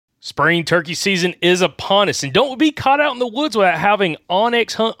Spring turkey season is upon us, and don't be caught out in the woods without having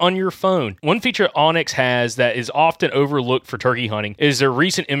onX Hunt on your phone. One feature onX has that is often overlooked for turkey hunting is their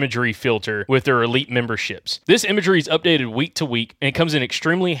recent imagery filter with their elite memberships. This imagery is updated week to week, and it comes in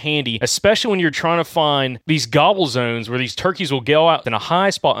extremely handy, especially when you're trying to find these gobble zones where these turkeys will go out in a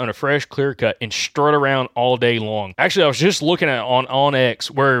high spot on a fresh clear cut and strut around all day long. Actually, I was just looking at it on onX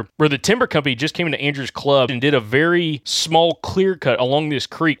where the timber company just came into Andrew's club and did a very small clear cut along this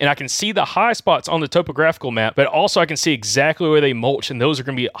creek, and I can see the high spots on the topographical map, but also I can see exactly where they mulch, and those are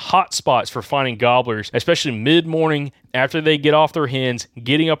going to be hot spots for finding gobblers, especially mid-morning after they get off their hens,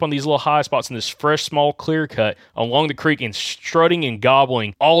 getting up on these little high spots in this fresh, small clear cut along the creek and strutting and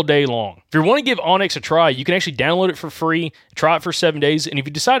gobbling all day long. If you want to give onX a try, you can actually download it for free, try it for 7 days, and if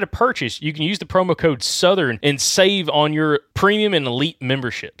you decide to purchase, you can use the promo code SOUTHERN and save on your premium and elite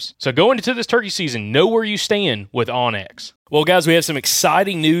memberships. So go into this turkey season, know where you stand with onX. Well, guys, we have some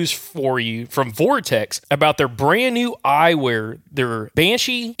exciting news for you from Vortex about their brand new eyewear, their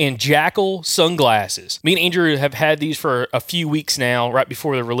Banshee and Jackal sunglasses. Me and Andrew have had these for a few weeks now, right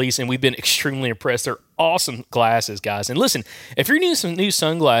before the release, and we've been extremely impressed. They're awesome glasses, guys. And listen, if you're needing some new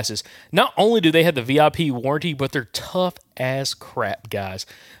sunglasses, not only do they have the VIP warranty, but they're tough as crap, guys.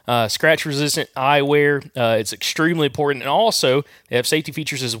 Scratch-resistant eyewear, it's extremely important. And also, they have safety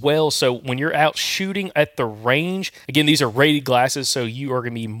features as well. So when you're out shooting at the range, again, these are rated glasses, so you are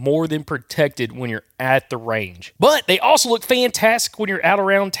going to be more than protected when you're at the range. But they also look fantastic when you're out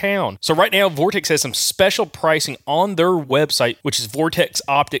around town. So right now, Vortex has some special pricing on their website, which is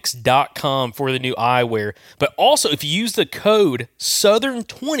vortexoptics.com for the new eyewear. But also, if you use the code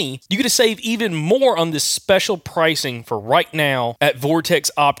SOUTHERN20, you get to save even more on this special pricing for right now at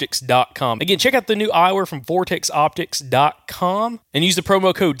vortexoptics.com. Again, check out the new eyewear from vortexoptics.com and use the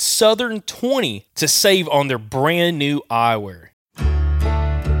promo code SOUTHERN20 to save on their brand new eyewear.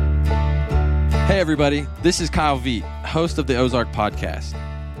 Hey everybody, this is Kyle Veet, host of the Ozark Podcast.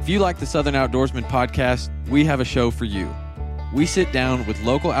 If you like the Southern Outdoorsman podcast, we have a show for you. We sit down with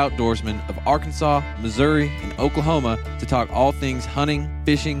local outdoorsmen of Arkansas, Missouri, and Oklahoma to talk all things hunting,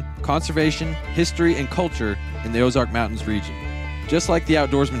 fishing, conservation, history, and culture in the Ozark Mountains region. Just like the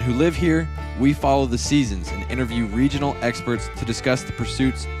outdoorsmen who live here, we follow the seasons and interview regional experts to discuss the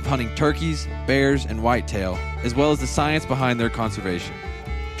pursuits of hunting turkeys, bears, and whitetail, as well as the science behind their conservation.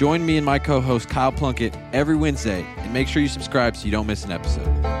 Join me and my co-host Kyle Plunkett every Wednesday, and make sure you subscribe so you don't miss an episode.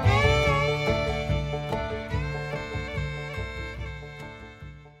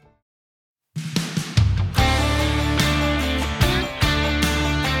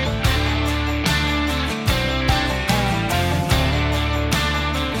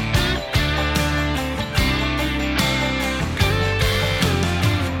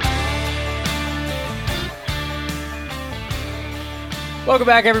 Welcome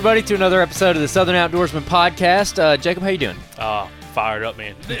back, everybody, to another episode of the Southern Outdoorsman Podcast. Jacob, how you doing? Fired up,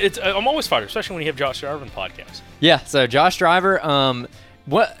 man. I'm always fired up, especially when you have Josh Driver on the podcast. Yeah, so Josh Driver,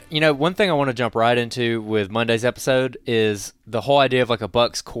 one thing I want to jump right into with Monday's episode is the whole idea of like a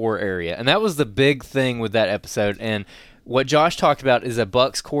Buck's core area. And that was the big thing with that episode. And what Josh talked about is a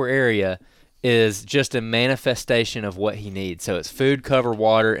Buck's core area is just a manifestation of what he needs. So it's food, cover,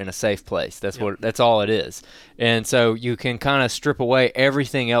 water, and a safe place. That's all it is. And so you can kind of strip away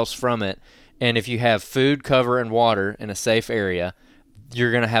everything else from it. And if you have food, cover, and water in a safe area, you're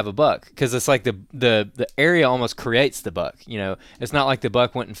going to have a buck. Because it's like the area almost creates the buck. You know, it's not like the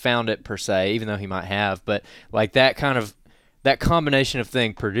buck went and found it per se, even though he might have. But like that combination of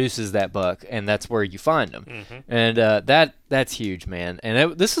thing produces that buck, and that's where you find them. Mm-hmm. And that's huge, man.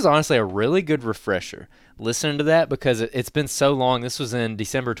 And this is honestly a really good refresher. Listen to that because it's been so long. This was in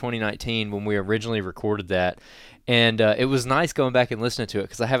December 2019 when we originally recorded that. And it was nice going back and listening to it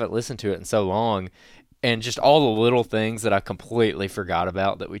because I haven't listened to it in so long. And just all the little things that I completely forgot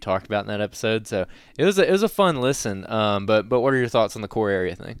about that we talked about in that episode. So it was a fun listen. But what are your thoughts on the core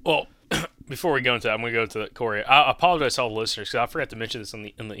area thing? Well, before we go into that, I'm going to go to the core area. I apologize to all the listeners because I forgot to mention this in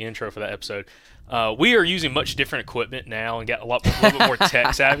the intro for that episode. We are using much different equipment now and got a little bit more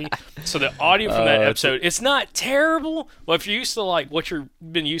tech savvy. So the audio from that episode, it's not terrible. Well, if you're used to like what you've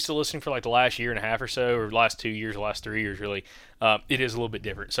been used to listening for like the last year and a half or so, or last 2 years, or last 3 years, really, it is a little bit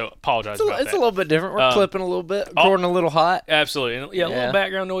different. So apologize about that. It's a little bit different. We're clipping a little bit, recording a little hot. Absolutely. And, a little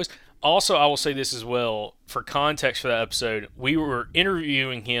background noise. Also, I will say this as well. for context for that episode, we were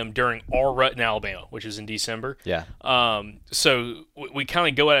interviewing him during our rut in Alabama, which is in December. Yeah. So we kind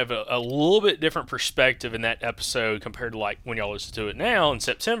of go out of a little bit different perspective in that episode compared to like when y'all listen to it now in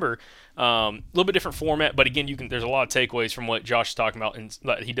September. A little bit different format, but again, there's a lot of takeaways from what Josh is talking about and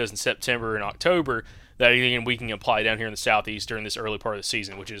that he does in September and October that again we can apply down here in the Southeast during this early part of the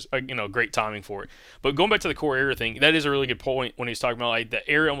season, which is great timing for it. But going back to the core area thing, that is a really good point when he's talking about like the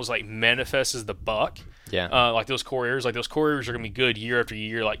area almost like manifests as the buck. Yeah. Like those core areas are going to be good year after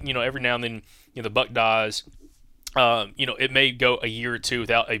year. Like every now and then the buck dies. It may go a year or two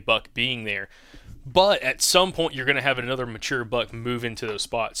without a buck being there. But at some point, you're going to have another mature buck move into those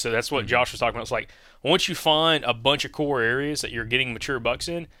spots. So that's what Josh was talking about. It's like once you find a bunch of core areas that you're getting mature bucks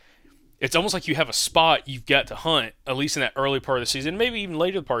in, it's almost like you have a spot you've got to hunt, at least in that early part of the season, maybe even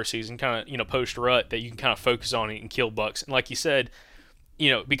later the part of the season, kind of post-rut, that you can kind of focus on and kill bucks. And like you said,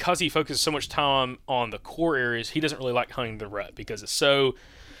 because he focuses so much time on the core areas, he doesn't really like hunting the rut because it's so,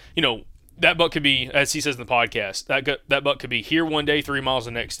 that buck could be, as he says in the podcast, that buck could be here one day, 3 miles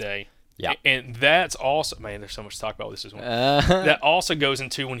the next day. Yeah. And that's also, man, there's so much to talk about with this as well. That also goes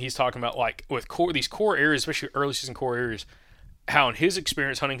into when he's talking about like with these core areas, especially early season core areas, how in his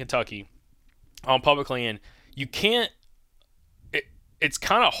experience hunting Kentucky on public land, you can't, it's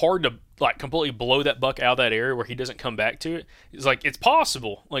kind of hard to like completely blow that buck out of that area where he doesn't come back to it. It's like, it's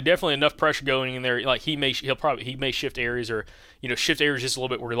possible, like definitely enough pressure going in there. Like he may shift areas or, shift areas just a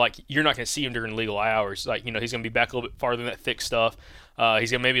little bit where like, you're not going to see him during legal hours. Like, he's going to be back a little bit farther than that thick stuff.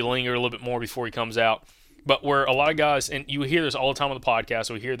 He's going to maybe linger a little bit more before he comes out. But where a lot of guys, and you hear this all the time on the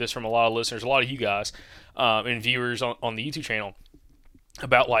podcast, we hear this from a lot of listeners, a lot of you guys and viewers on the YouTube channel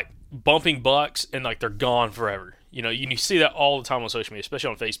about like bumping bucks and like they're gone forever. You see that all the time on social media, especially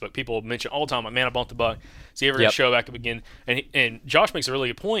on Facebook. People mention all the time, like, man, I bumped the buck. See, ever gonna show back up again? And Josh makes a really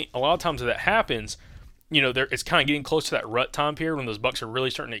good point. A lot of times when that happens, it's kind of getting close to that rut time period when those bucks are really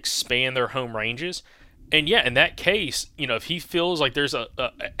starting to expand their home ranges. And yeah, in that case, if he feels like there's a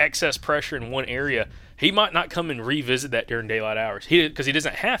excess pressure in one area, he might not come and revisit that during daylight hours because he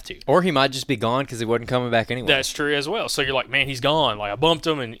doesn't have to. Or he might just be gone because he wasn't coming back anyway. That's true as well. So you're like, man, he's gone. Like I bumped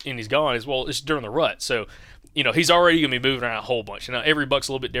him and he's gone as well. It's during the rut. So, he's already going to be moving around a whole bunch. Now, every buck's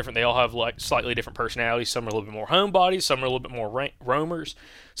a little bit different. They all have like slightly different personalities. Some are a little bit more homebodies. Some are a little bit more roamers.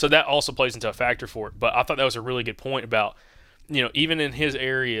 So that also plays into a factor for it. But I thought that was a really good point about, even in his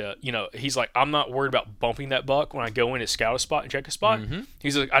area, he's like, I'm not worried about bumping that buck when I go in to scout a spot and check a spot. Mm-hmm.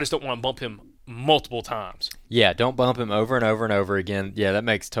 He's like, I just don't want to bump him multiple times. Yeah, don't bump him over and over and over again. Yeah, that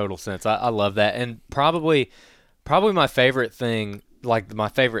makes total sense. I love that. And probably my favorite thing, like my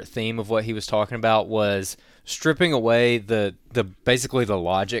favorite theme of what he was talking about was stripping away the basically the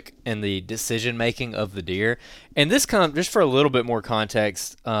logic and the decision making of the deer. And this just for a little bit more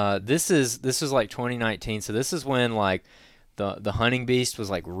context, this is like 2019. So this is when like the hunting beast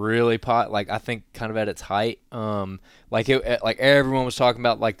was like really like I think kind of at its height. Like everyone was talking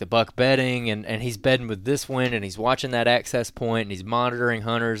about like the buck bedding and he's bedding with this wind and he's watching that access point and he's monitoring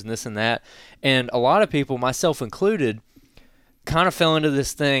hunters and this and that. And a lot of people, myself included, kind of fell into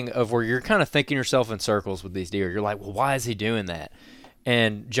this thing of where you're kind of thinking yourself in circles with these deer. You're like, well, why is he doing that?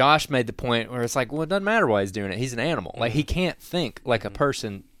 And Josh made the point where it's like, well, it doesn't matter why he's doing it. He's an animal. Like, he can't think like a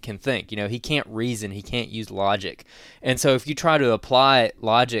person can think. He can't reason. He can't use logic. And so if you try to apply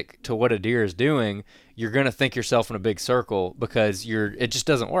logic to what a deer is doing, you're going to think yourself in a big circle because it just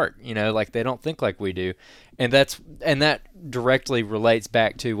doesn't work. Like they don't think like we do. And that directly relates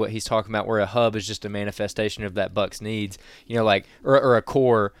back to what he's talking about, where a hub is just a manifestation of that buck's needs, like, or a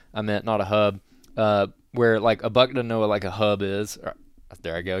core, I meant, not a hub, where like a buck doesn't know what like a hub is.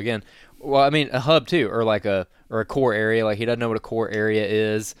 There I go again. Well, I mean a hub too, or a core area. Like he doesn't know what a core area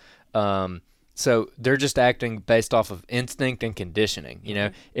is. So they're just acting based off of instinct and conditioning.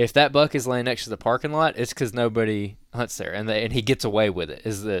 If that buck is laying next to the parking lot, it's because nobody hunts there, and he gets away with it.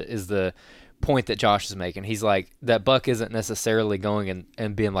 Is the point that Josh is making? He's like, that buck isn't necessarily going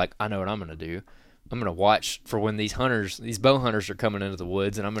and being like, I know what I'm going to do. I'm going to watch for when these bow hunters are coming into the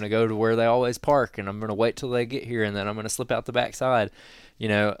woods, and I'm going to go to where they always park, and I'm going to wait till they get here, and then I'm going to slip out the backside.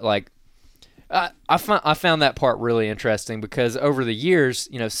 Like I found that part really interesting because over the years,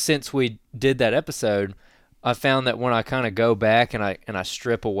 since we did that episode, I found that when I kind of go back and I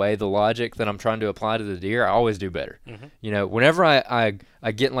strip away the logic that I'm trying to apply to the deer, I always do better. Mm-hmm. Whenever I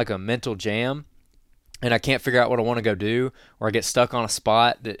get in like a mental jam and I can't figure out what I want to go do, or I get stuck on a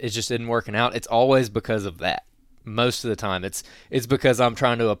spot that it just isn't working out, it's always because of that. Most of the time, it's because I'm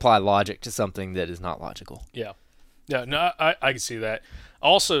trying to apply logic to something that is not logical. Yeah. No, I can see that.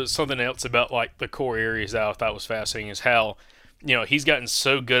 Also, something else about like the core areas that I thought was fascinating is how, he's gotten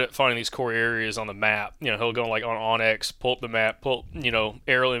so good at finding these core areas on the map. He'll go like on Onyx, pull up the map, pull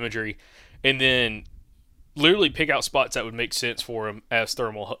aerial imagery, and then literally pick out spots that would make sense for him as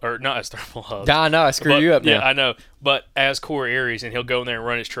not as thermal hubs. I know, I screwed you up now. Yeah, I know, but as core areas, and he'll go in there and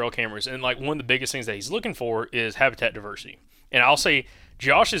run his trail cameras. And like one of the biggest things that he's looking for is habitat diversity. And I'll say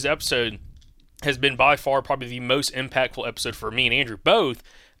Josh's episode has been by far probably the most impactful episode for me and Andrew both,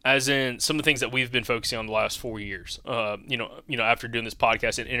 as in some of the things that we've been focusing on the last 4 years. After doing this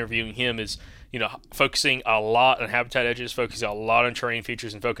podcast and interviewing him is, focusing a lot on habitat edges, focusing a lot on terrain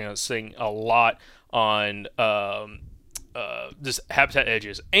features, and focusing a lot on just habitat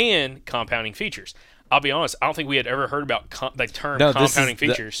edges and compounding features. I'll be honest, I don't think we had ever heard about the term compounding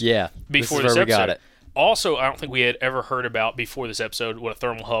features before this episode. Got it. Also, I don't think we had ever heard about before this episode what a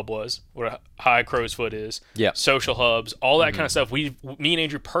thermal hub was, what a high crow's foot is, social hubs, all that kind of stuff. Me and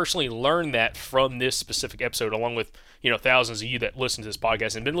Andrew personally learned that from this specific episode, along with thousands of you that listen to this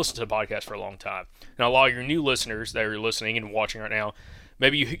podcast and been listening to the podcast for a long time. Now, a lot of your new listeners that are listening and watching right now,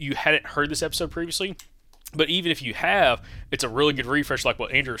 maybe you hadn't heard this episode previously. But even if you have, it's a really good refresh, like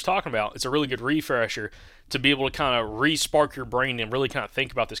what Andrew was talking about. It's a really good refresher to be able to kind of re-spark your brain and really kind of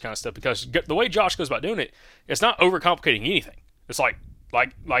think about this kind of stuff. Because the way Josh goes about doing it, it's not overcomplicating anything. It's like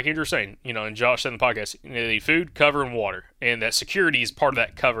Andrew was saying, and Josh said in the podcast, you need food, cover, and water. And that security is part of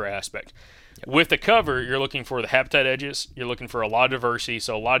that cover aspect. Yep. With the cover, you're looking for the habitat edges. You're looking for a lot of diversity,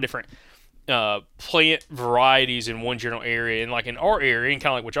 so a lot of different plant varieties in one general area. And like in our area, and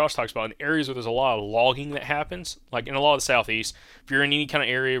kind of like what Josh talks about, in areas where there's a lot of logging that happens, like in a lot of the southeast, if you're in any kind of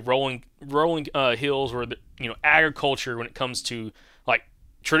area, rolling hills where agriculture, when it comes to like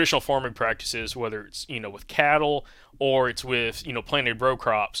traditional farming practices, whether it's with cattle or it's with planted row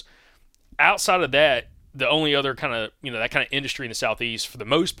crops, outside of that, the only other kind of that kind of industry in the southeast for the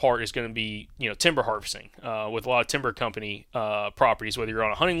most part is going to be timber harvesting, with a lot of timber company properties, whether you're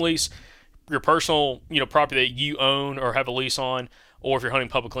on a hunting lease, your personal property that you own or have a lease on, or if you're hunting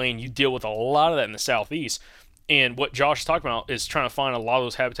public land, you deal with a lot of that in the southeast. And what Josh is talking about is trying to find a lot of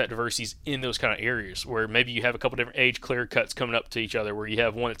those habitat diversities in those kind of areas where maybe you have a couple different age clear cuts coming up to each other, where you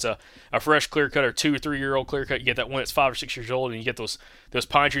have one that's a fresh clear cut or 2 or 3 year old clear cut. You get that one that's 5 or 6 years old, and you get those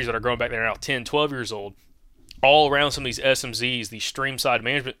pine trees that are growing back there now 10, 12 years old, all around some of these SMZs, these streamside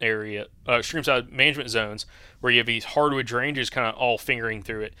management zones, where you have these hardwood drainages kind of all fingering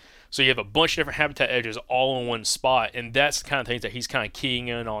through it. So you have a bunch of different habitat edges all in one spot, and that's the kind of things that he's kind of keying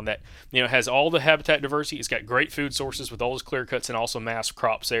in on. That has all the habitat diversity. It's got great food sources with all those clear cuts and also mass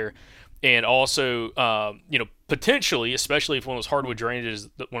crops there, and also potentially, especially if one of those hardwood drainages,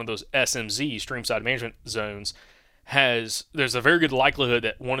 one of those SMZ streamside management zones, there's a very good likelihood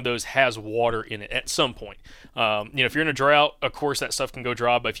that one of those has water in it at some point. If you're in a drought, of course that stuff can go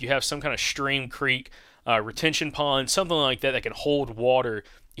dry, but if you have some kind of stream, creek, retention pond, something like that can hold water,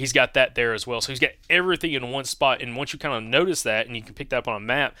 he's got that there as well. So he's got everything in one spot, and once you kind of notice that, and you can pick that up on a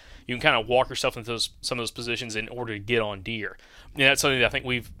map, you can kind of walk yourself into some of those positions in order to get on deer. And that's something that I think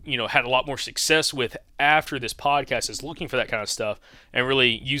we've had a lot more success with after this podcast, is looking for that kind of stuff and really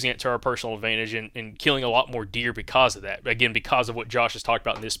using it to our personal advantage and killing a lot more deer because of that. Again, because of what Josh has talked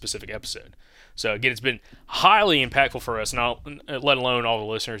about in this specific episode. So again, it's been highly impactful for us, not let alone all the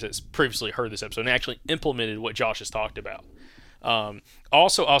listeners that's previously heard this episode and actually implemented what Josh has talked about.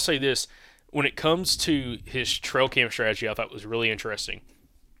 Also, I'll say this, when it comes to his trail cam strategy, I thought it was really interesting.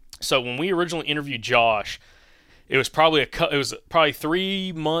 So when we originally interviewed Josh, it was probably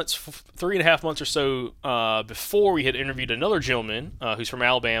 3.5 months or so before we had interviewed another gentleman who's from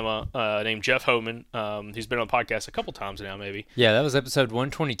Alabama named Jeff Homan, who's been on the podcast a couple times now, maybe. Yeah, that was episode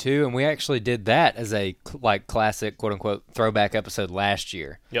 122, and we actually did that as a classic, quote unquote, throwback episode last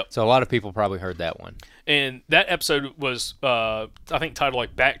year. Yep. So a lot of people probably heard that one. And that episode was, I think, titled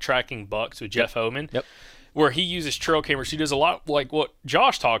like Backtracking Bucks with Jeff Homan. Yep. Where he uses trail cameras. He does a lot like what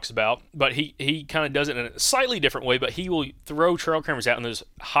Josh talks about, but he kind of does it in a slightly different way, but he will throw trail cameras out in those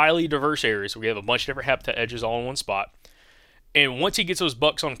highly diverse areas where we have a bunch of different habitat edges all in one spot. And once he gets those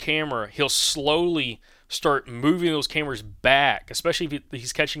bucks on camera, he'll slowly start moving those cameras back, especially if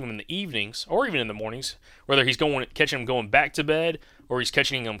he's catching them in the evenings or even in the mornings, whether he's catching them going back to bed or he's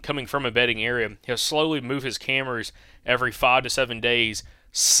catching them coming from a bedding area. He'll slowly move his cameras every 5 to 7 days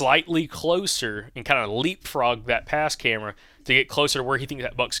slightly closer and kind of leapfrog that past camera to get closer to where he thinks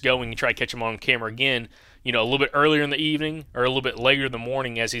that buck's going and try to catch him on camera again, a little bit earlier in the evening or a little bit later in the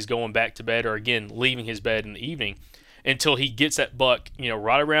morning as he's going back to bed or, again, leaving his bed in the evening until he gets that buck,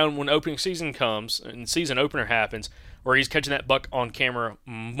 right around when opening season comes and season opener happens, where he's catching that buck on camera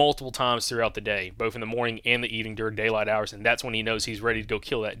multiple times throughout the day, both in the morning and the evening during daylight hours, and that's when he knows he's ready to go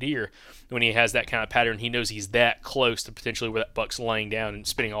kill that deer. When he has that kind of pattern, he knows he's that close to potentially where that buck's laying down and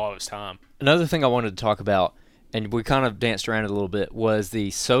spending all of his time. Another thing I wanted to talk about, and we kind of danced around it a little bit, was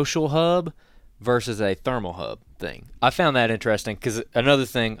the social hub versus a thermal hub thing. I found that interesting because another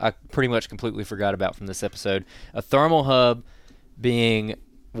thing I pretty much completely forgot about from this episode, a thermal hub being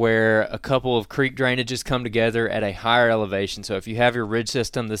where a couple of creek drainages come together at a higher elevation. So if you have your ridge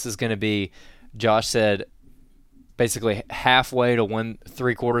system, this is going to be, Josh said, basically halfway to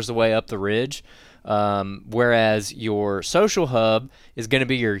 1/3 the way up the ridge, whereas your social hub is going to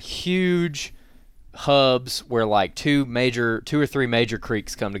be your huge hubs where like two or three major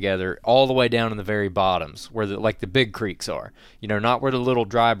creeks come together all the way down in the very bottoms where the big creeks are, not where the little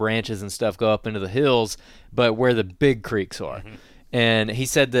dry branches and stuff go up into the hills, but where the big creeks are. Mm-hmm. And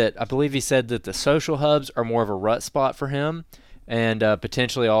I believe he said that the social hubs are more of a rut spot for him, and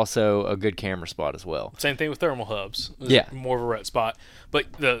potentially also a good camera spot as well. Same thing with thermal hubs. Yeah. More of a rut spot.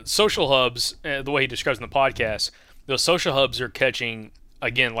 But the social hubs, the way he describes in the podcast, those social hubs are catching,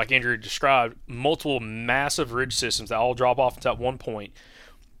 again, like Andrew described, multiple massive ridge systems that all drop off at one point.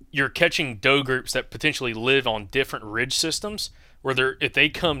 You're catching doe groups that potentially live on different ridge systems, where if they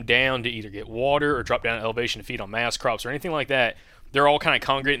come down to either get water or drop down in elevation to feed on mass crops or anything like that, they're all kind of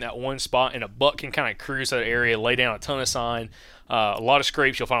congregating in that one spot, and a buck can kind of cruise that area, lay down a ton of sign, a lot of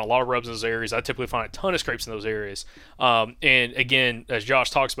scrapes. You'll find a lot of rubs in those areas. I typically find a ton of scrapes in those areas. And again, as Josh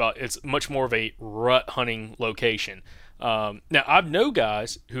talks about, it's much more of a rut hunting location. Now, I've known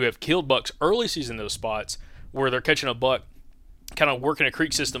guys who have killed bucks early season in those spots where they're catching a buck kind of working a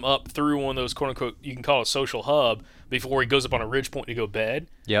creek system up through one of those, quote-unquote, you can call it a social hub before he goes up on a ridge point to go bed.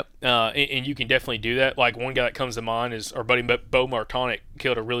 Yep. And you can definitely do that. Like one guy that comes to mind is our buddy Bo Martonic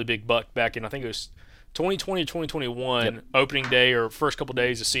killed a really big buck back in, I think it was 2020 or 2021, yep, opening day or first couple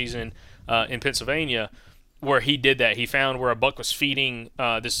days of season in Pennsylvania, where he did that. He found where a buck was feeding,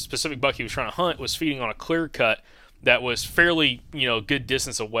 this specific buck he was trying to hunt was feeding on a clear cut that was fairly, good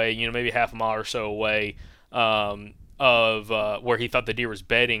distance away, maybe half a mile or so away, of where he thought the deer was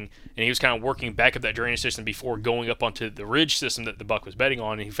bedding, and he was kind of working back up that drainage system before going up onto the ridge system that the buck was bedding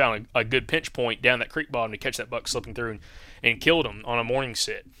on, and he found a good pinch point down that creek bottom to catch that buck slipping through and killed him on a morning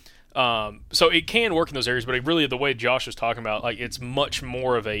sit. So it can work in those areas, but really the way Josh was talking about, like, it's much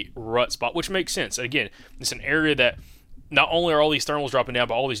more of a rut spot, which makes sense. Again, it's an area that not only are all these thermals dropping down,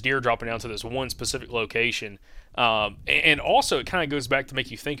 but all these deer dropping down to this one specific location. And also it kind of goes back to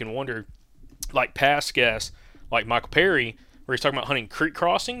make you think and wonder, like past guests, like Michael Perry, where he's talking about hunting creek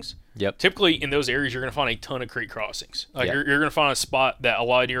crossings. Yep. Typically in those areas, you're going to find a ton of creek crossings. Like yep. You're going to find a spot that a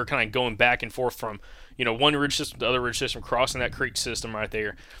lot of deer are kind of going back and forth from, one ridge system to the other ridge system, crossing that creek system right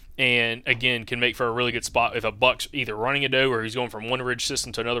there. And again, can make for a really good spot if a buck's either running a doe or he's going from one ridge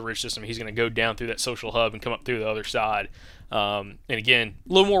system to another ridge system. He's going to go down through that social hub and come up through the other side. And again,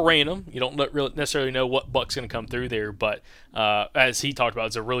 a little more random. You don't really necessarily know what buck's going to come through there, but as he talked about,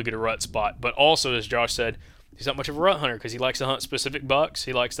 it's a really good rut spot. But also, as Josh said, he's not much of a rut hunter because he likes to hunt specific bucks.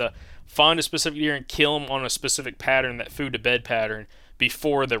 He likes to find a specific deer and kill him on a specific pattern, that food to bed pattern,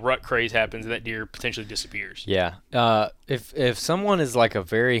 before the rut craze happens and that deer potentially disappears. Yeah. If someone is like a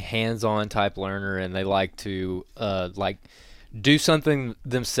very hands-on type learner and they like to do something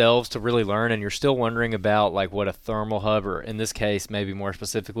themselves to really learn, and you're still wondering about like what a thermal hub, or in this case maybe more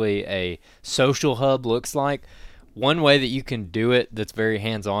specifically a social hub, looks like, one way that you can do it that's very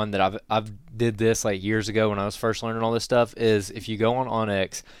hands-on, that I've did this like years ago when I was first learning all this stuff, is if you go on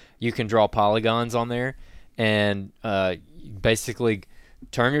Onyx, you can draw polygons on there, and basically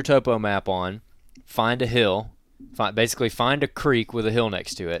turn your topo map on, find a hill, basically find a creek with a hill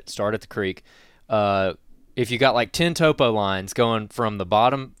next to it, start at the creek. If you got like 10 topo lines going from the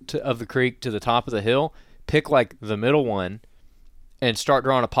bottom of the creek to the top of the hill, pick like the middle one and start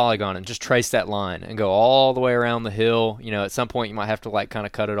drawing a polygon and just trace that line and go all the way around the hill. At some point you might have to like kind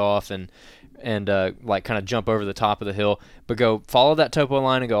of cut it off and like kind of jump over the top of the hill, but go follow that topo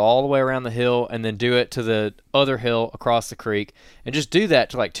line and go all the way around the hill, and then do it to the other hill across the creek, and just do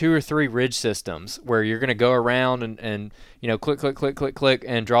that to like 2 or 3 ridge systems where you're going to go around and click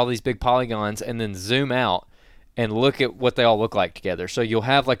and draw these big polygons, and then zoom out and look at what they all look like together. So you'll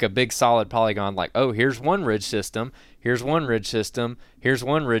have like a big solid polygon, like, oh, here's one ridge system, here's one ridge system, here's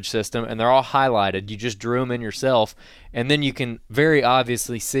one ridge system, and they're all highlighted. You just drew them in yourself, and then you can very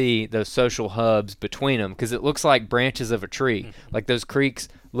obviously see those social hubs between them, because it looks like branches of a tree. Mm-hmm. Like those creeks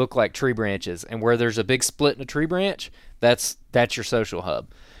look like tree branches, and where there's a big split in a tree branch, that's your social hub.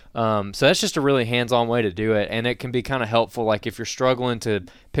 So that's just a really hands-on way to do it, and it can be kind of helpful, like if you're struggling to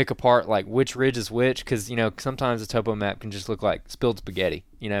pick apart like which ridge is which, because sometimes a topo map can just look like spilled spaghetti,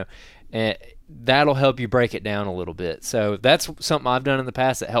 and that'll help you break it down a little bit. So that's something I've done in the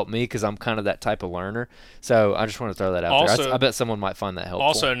past that helped me because I'm kind of that type of learner. So I just want to throw that out there. I bet someone might find that helpful.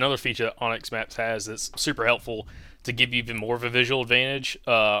 Also, another feature that Onyx Maps has that's super helpful to give you even more of a visual advantage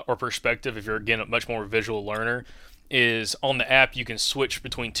or perspective if you're, again, a much more visual learner is on the app you can switch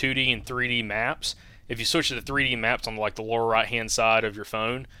between 2D and 3D maps. If you switch to the 3D maps on like the lower right-hand side of your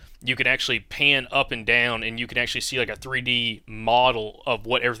phone, you can actually pan up and down, and you can actually see like a 3D model of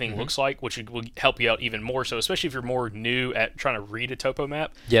what everything looks like, which will help you out even more so, especially if you're more new at trying to read a topo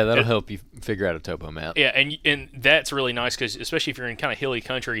map. Yeah, that'll help you figure out a topo map. Yeah, and that's really nice because especially if you're in kind of hilly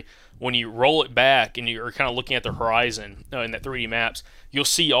country, when you roll it back and you're kind of looking at the horizon in that 3D maps, you'll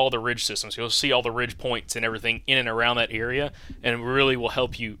see all the ridge systems. You'll see all the ridge points and everything in and around that area, and it really will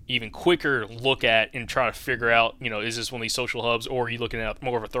help you even quicker look at and try to figure out, is this one of these social hubs, or are you looking at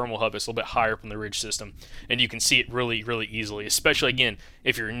more of a thermal hub that's a little bit higher up in the ridge system, and you can see it really, really easily, especially, again,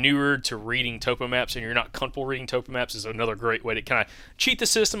 if you're newer to reading topo maps and you're not comfortable reading topo maps is another great way to kind of cheat the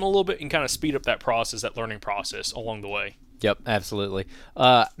system a little bit and kind of speed up that process, that learning process along the way. Yep, absolutely.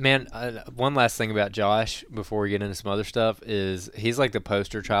 Man, one last thing about Josh before we get into some other stuff is he's like the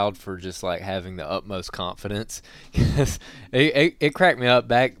poster child for just like having the utmost confidence. it cracked me up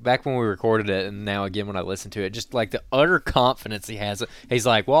back when we recorded it, and now again when I listen to it, just like the utter confidence he has. He's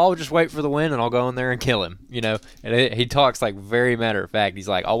like, well, I'll just wait for the win and I'll go in there and kill him, And he talks like very matter of fact. He's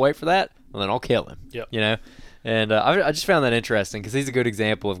like, I'll wait for that and then I'll kill him, Yep. And I just found that interesting because he's a good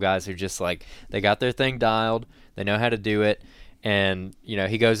example of guys who just like they got their thing dialed. They know how to do it, and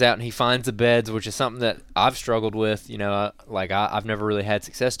he goes out and he finds the beds, which is something that I've struggled with. I've never really had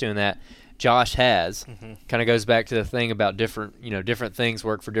success doing that. Josh has. Kind of goes back to the thing about different things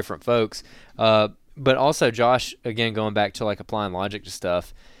work for different folks. But also Josh, again, going back to like applying logic to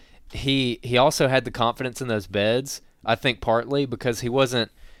stuff, he also had the confidence in those beds. I think partly because he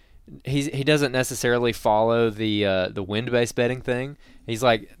doesn't necessarily follow the wind-based bedding thing. He's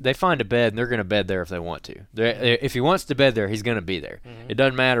like, they find a bed and they're going to bed there if they want to. If he wants to bed there, he's going to be there. It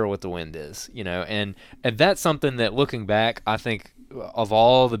doesn't matter what the wind is, And that's something that, looking back, I think of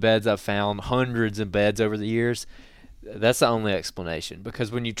all the beds I've found, hundreds of beds over the years, that's the only explanation.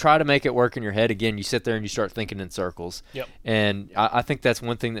 Because when you try to make it work in your head, again, you sit there and you start thinking in circles. Yep. And I think that's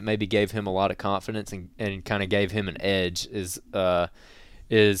one thing that maybe gave him a lot of confidence and kind of gave him an edge is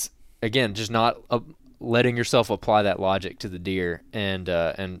again, just not letting yourself apply that logic to the deer, and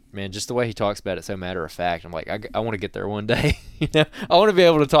man, just the way he talks about it so matter of fact. I'm like, I want to get there one day. I want to be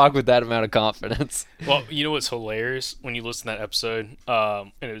able to talk with that amount of confidence. Well, what's hilarious when you listen to that episode,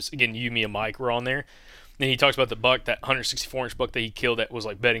 and it was again you, me, and Mike were on there. Then he talks about the buck, that 164-inch buck that he killed that was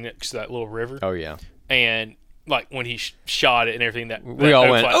like bedding next to that little river. Oh yeah, and like when he shot it and everything, that we all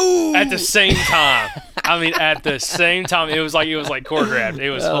went, like, ooh! At the same time. I mean, at the same time, it was like choreographed.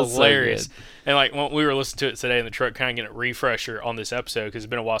 It was hilarious. So and like when we were listening to it today in the truck, kind of getting a refresher on this episode because it's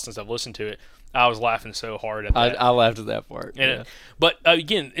been a while since I've listened to it. I was laughing so hard at that. I laughed at that part. And but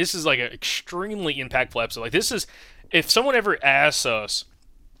again, this is like an extremely impactful episode. Like this is, if someone ever asks us,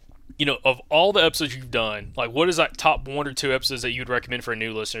 of all the episodes you've done, like what is like top 1 or 2 episodes that you'd recommend for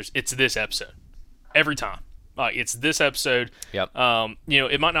new listeners? It's this episode. Every time. It's this episode. Yep.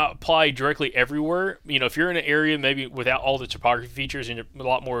 It might not apply directly everywhere. If you're in an area maybe without all the topography features and a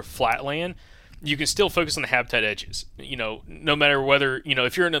lot more flat land, you can still focus on the habitat edges. No matter whether,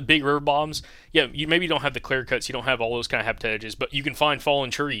 if you're in the big river bottoms, you maybe don't have the clear cuts, you don't have all those kind of habitat edges, but you can find fallen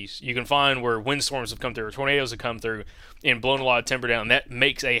trees. You can find where windstorms have come through or tornadoes have come through and blown a lot of timber down. That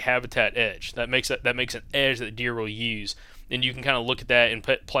makes a habitat edge. That makes an edge that deer will use. And you can kind of look at that and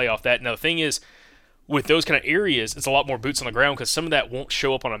play off that. Now, the thing is, with those kind of areas, it's a lot more boots on the ground because some of that won't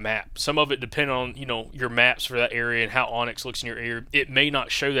show up on a map. Some of it depend on, your maps for that area and how Onyx looks in your area. It may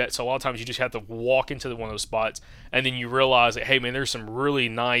not show that, so a lot of times you just have to walk into one of those spots, and then you realize that, hey, man, there's some really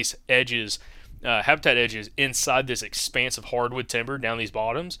nice edges, habitat edges inside this expansive hardwood timber down these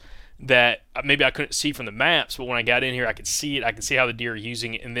bottoms that maybe I couldn't see from the maps, but when I got in here, I could see it. I could see how the deer are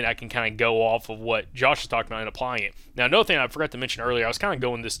using it, and then I can kind of go off of what Josh was talking about and applying it. Now, another thing I forgot to mention earlier, I was kind of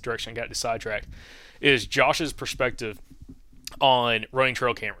going this direction, I got sidetracked, is Josh's perspective on running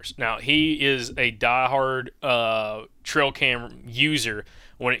trail cameras. Now, he is a diehard trail camera user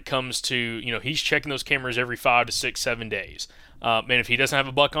when it comes to, he's checking those cameras every 5 to 6, 7 days. And if he doesn't have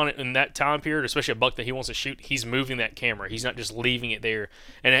a buck on it in that time period, especially a buck that he wants to shoot, he's moving that camera. He's not just leaving it there.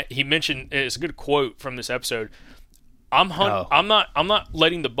 And he mentioned, it's a good quote from this episode, I'm not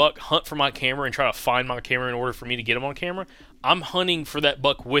letting the buck hunt for my camera and try to find my camera in order for me to get him on camera. I'm hunting for that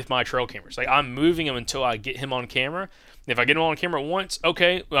buck with my trail cameras. Like, I'm moving him until I get him on camera. If I get him on camera once,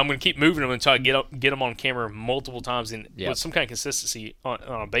 okay, well, I'm going to keep moving him until I get him on camera multiple times with some kind of consistency on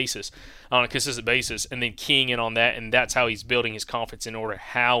a consistent basis, and then keying in on that, and that's how he's building his confidence in order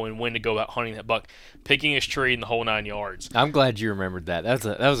how and when to go about hunting that buck, picking his tree in the whole 9 yards. I'm glad you remembered that.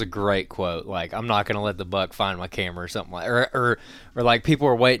 That was a great quote. Like, I'm not going to let the buck find my camera or something like, or like people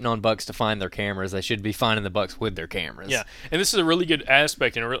are waiting on bucks to find their cameras. They should be finding the bucks with their cameras. Yeah, and this is a really good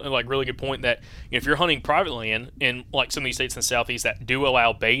aspect and a really good point that if you're hunting private land in like some of these states in the southeast that do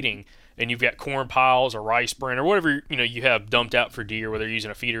allow baiting, and you've got corn piles or rice bran or whatever you have dumped out for deer, whether you're using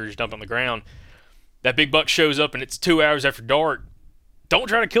a feeder or just dumped on the ground, that big buck shows up and it's 2 hours after dark. Don't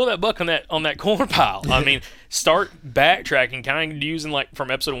try to kill that buck on that corn pile. I mean, start backtracking, kind of using like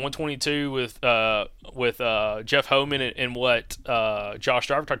from episode 122 with Jeff Homan and what Josh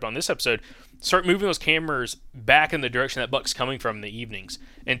Driver talked about in this episode. Start moving those cameras back in the direction that buck's coming from in the evenings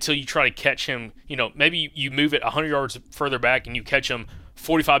until you try to catch him. Maybe you move it 100 yards further back and you catch him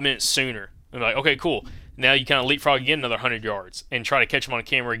 45 minutes sooner. And like, okay, cool. Now you kind of leapfrog again another 100 yards and try to catch him on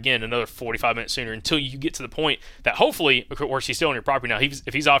camera again another 45 minutes sooner until you get to the point that hopefully, of course, he's still on your property. Now,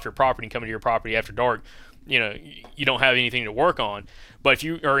 if he's off your property and coming to your property after dark, you don't have anything to work on. But if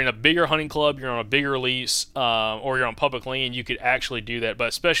you are in a bigger hunting club, you're on a bigger lease, or you're on public land, you could actually do that. But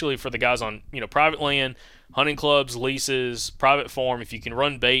especially for the guys on private land, hunting clubs, leases, private farm, if you can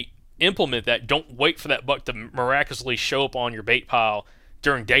run bait, implement that. Don't wait for that buck to miraculously show up on your bait pile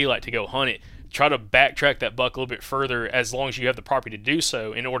during daylight to go hunt it. Try to backtrack that buck a little bit further as long as you have the property to do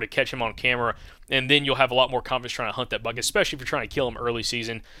so in order to catch him on camera, and then you'll have a lot more confidence trying to hunt that buck, especially if you're trying to kill him early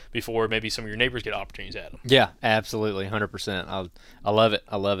season before maybe some of your neighbors get opportunities at him. Yeah, absolutely, 100%. I love it.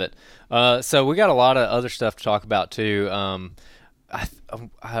 I love it. So we got a lot of other stuff to talk about too.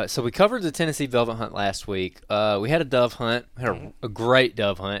 So we covered the Tennessee velvet hunt last week. We had a dove hunt. We had a great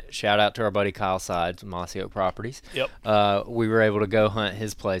dove hunt. Shout out to our buddy Kyle Sides from Mossy Oak Properties. Yep. We were able to go hunt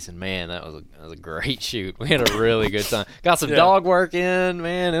his place, and man, that was a great shoot. We had a really good time. Got some dog work in.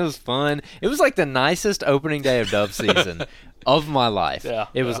 Man, it was fun. It was like the nicest opening day of dove season of my life.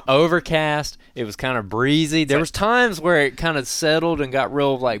 It was overcast. It was kind of breezy. There was times where it kind of settled and got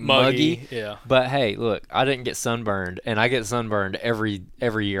real like muggy. Yeah. But hey, look, I didn't get sunburned, and I get sunburned every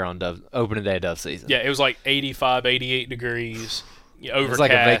year on opening day of dove season. Yeah, it was like 85, 88 degrees. Overcast. It was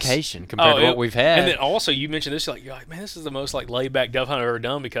like a vacation compared to what we've had. And then also, you mentioned this, you're like, man, this is the most like laid back dove hunt I've ever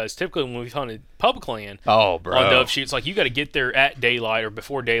done, because typically when we've hunted public land on dove shoots, like you got to get there at daylight or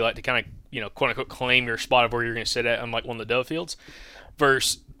before daylight to kind of quote unquote claim your spot of where you're going to sit at on like one of the dove fields.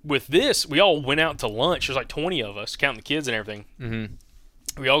 Versus with this, we all went out to lunch. There's like 20 of us, counting the kids and everything.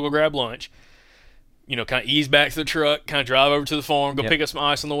 Mm-hmm. We all go grab lunch. Kind of ease back to the truck, kind of drive over to the farm, go pick up some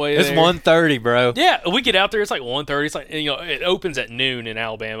ice on the way there. It's 1:30, bro. Yeah, we get out there. It's like 1:30. It's like it opens at noon in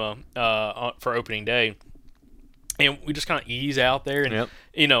Alabama for opening day, and we just kind of ease out there,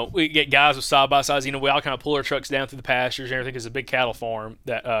 and we get guys with side by sides. We all kind of pull our trucks down through the pastures and everything. It's a big cattle farm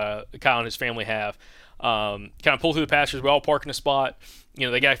that Kyle and his family have. Kind of pull through the pastures. We all park in a spot.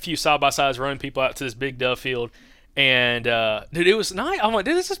 They got a few side by sides running people out to this big dove field. And dude, it was nice. I'm like,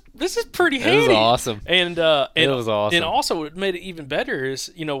 dude, this is pretty handy. It was awesome. And it was awesome. And also, what made it even better is,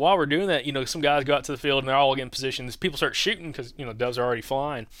 while we're doing that, some guys go out to the field and they're all in position. People start shooting because doves are already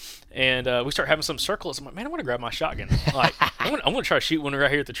flying, and we start having some circles. I'm like, man, I want to grab my shotgun. Like, I'm gonna try to shoot one right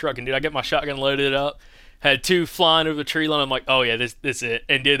here at the truck. And dude, I get my shotgun loaded up. Had two flying over the tree line. I'm like, oh yeah, this is it.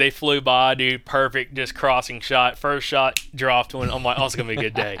 And dude, they flew by, dude. Perfect, just crossing shot. First shot, dropped one. I'm like, oh, it's gonna be a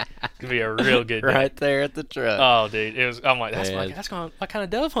good day. It's gonna be a real good day. Right there at the truck. Oh, dude, it was. I'm like, that's my kind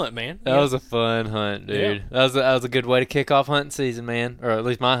of dove hunt, man. That was a fun hunt, dude. Yeah. That was a good way to kick off hunting season, man. Or at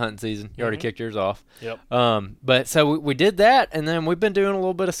least my hunting season. You already kicked yours off. Yep. But so we did that, and then we've been doing a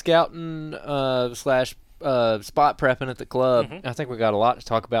little bit of scouting slash spot prepping at the club. I think we got a lot to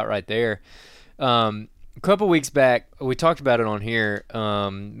talk about right there. A couple weeks back, we talked about it on here.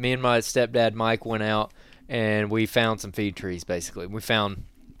 Me and my stepdad, Mike, went out and we found some feed trees, basically. We found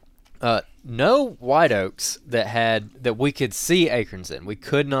no white oaks that we could see acorns in.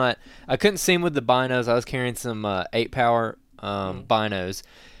 I couldn't see them with the binos. I was carrying some 8-power binos.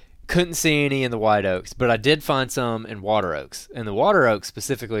 Couldn't see any in the white oaks, but I did find some in water oaks. And the water oaks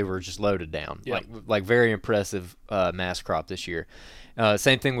specifically were just loaded down. Yep. Like very impressive mass crop this year.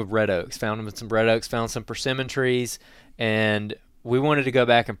 Same thing with red oaks. Found them in some red oaks, found some persimmon trees, and we wanted to go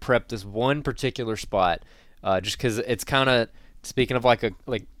back and prep this one particular spot just because it's kind of, speaking of like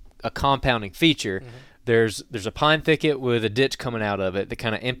a compounding feature, there's a pine thicket with a ditch coming out of it that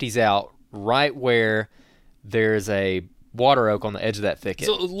kind of empties out right where there's a water oak on the edge of that thicket.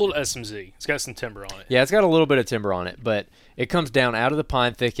 It's a little SMZ. It's got some timber on it. Yeah, it's got a little bit of timber on it, but it comes down out of the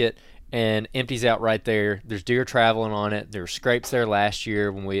pine thicket and empties out right there. There's deer traveling on it. There were scrapes there last year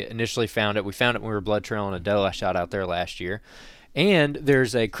when we initially found it. We found it when we were blood trailing a doe I shot out there last year. And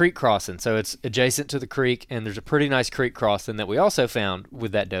there's a creek crossing, so it's adjacent to the creek, and there's a pretty nice creek crossing that we also found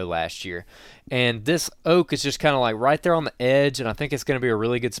with that doe last year. And this oak is just kind of like right there on the edge, and I think it's going to be a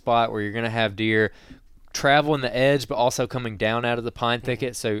really good spot where you're going to have deer traveling the edge but also coming down out of the pine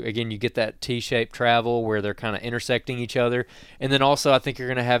thicket. So again, you get that T-shaped travel where they're kind of intersecting each other. And then also I think you're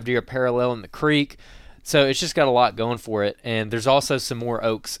going to have deer parallel in the creek. So it's just got a lot going for it. And there's also some more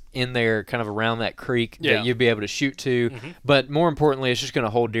oaks in there kind of around that creek that you'll be able to shoot to. But more importantly, it's just going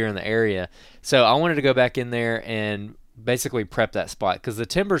to hold deer in the area. So I wanted to go back in there and basically prep that spot because the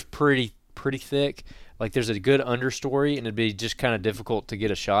timber's pretty thick. Like there's a good understory and it'd be just kind of difficult to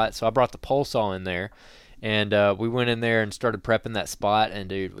get a shot. So I brought the pole saw in there. And we went in there and started prepping that spot, and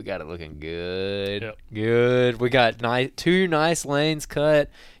dude, we got it looking good. Yep. Good. We got two nice lanes cut.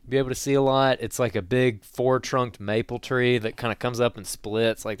 You'll be able to see a lot. It's like a big 4-trunked maple tree that kind of comes up and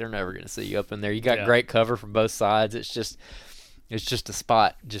splits. Like they're never going to see you up in there. You got great cover from both sides. It's just a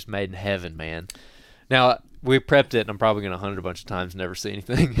spot just made in heaven, man. Now, we prepped it, and I'm probably going to hunt it a bunch of times and never see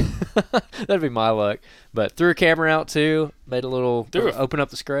anything. That'd be my luck. But threw a camera out, too. Made a little open up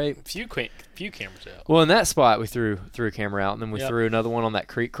the scrape. Few cameras out. Well, in that spot, we threw a camera out, and then we threw another one on that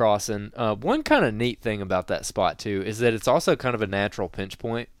creek crossing. One kind of neat thing about that spot, too, is that it's also kind of a natural pinch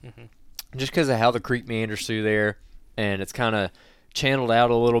point. Just because of how the creek meanders through there, and it's kind of channeled out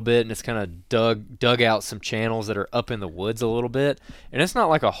a little bit, and it's kind of dug out some channels that are up in the woods a little bit. And it's not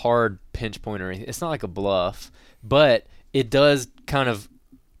like a hard pinch point or anything. It's not like a bluff, but it does kind of,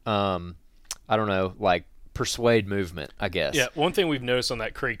 I don't know, like persuade movement, I guess. Yeah, one thing we've noticed on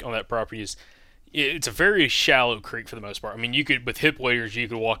that creek, on that property is it's a very shallow creek for the most part. I mean, with hip waders, you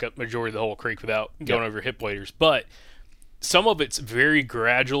could walk up majority of the whole creek without going over hip waders, but some of it's very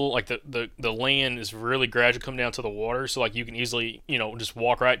gradual. Like the land is really gradual coming down to the water, so like you can easily just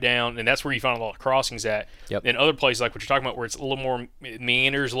walk right down, and that's where you find a lot of crossings at. And other places like what you're talking about, where it's a little more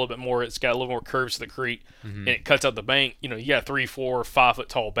meanders, a little bit more, it's got a little more curves to the creek, and it cuts out the bank. You got a 3, 4, 5 foot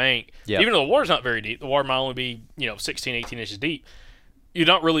tall bank. Even though the water's not very deep, the water might only be 16, 18 inches deep. We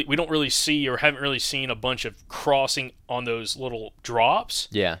don't really see or haven't really seen a bunch of crossing on those little drops.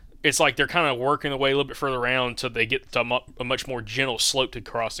 It's like they're kind of working their way a little bit further around until they get to a much more gentle slope to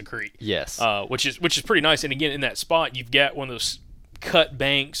cross the creek. Which is pretty nice. And again, in that spot, you've got one of those cut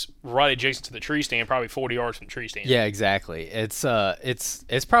banks right adjacent to the tree stand, probably 40 yards from the tree stand. Yeah, exactly. It's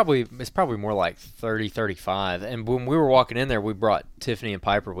probably more like 30, 35. And when we were walking in there, we brought Tiffany and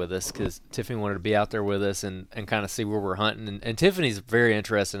Piper with us because Tiffany wanted to be out there with us and kind of see where we're hunting. And Tiffany's very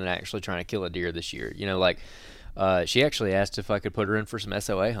interested in actually trying to kill a deer this year. She actually asked if I could put her in for some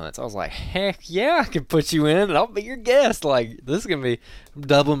SOA hunts. I was like, heck yeah, I can put you in, and I'll be your guest. Like, this is gonna be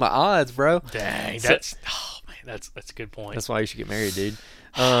doubling my odds, bro. Dang, that's a good point. That's why you should get married, dude.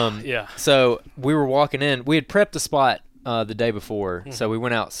 Yeah. So we were walking in. We had prepped the spot the day before, so we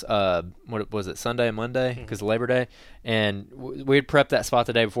went out. What was it? Sunday and Monday, because of Labor Day, and we had prepped that spot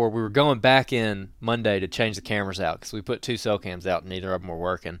the day before. We were going back in Monday to change the cameras out because we put 2 cell cams out, and neither of them were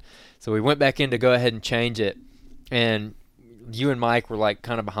working. So we went back in to go ahead and change it. And you and Mike were like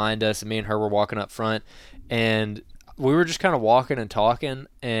kind of behind us, and me and her were walking up front, and we were just kind of walking and talking,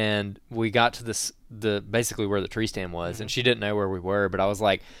 and we got to basically where the tree stand was, and she didn't know where we were, but I was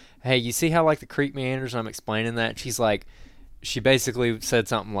like, hey, you see how like the creek meanders? And I'm explaining that. She's like, she basically said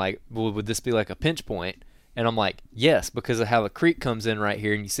something like, well, would this be like a pinch point? And I'm like, yes, because of how the creek comes in right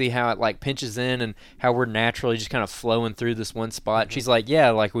here, and you see how it like pinches in and how we're naturally just kind of flowing through this one spot. She's like, yeah,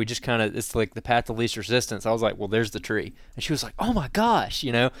 like we just kind of, it's like the path of least resistance. I was like, well, there's the tree. And she was like, oh my gosh,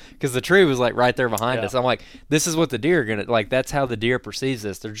 because the tree was like right there behind us. I'm like, this is what the deer are going to, like, that's how the deer perceives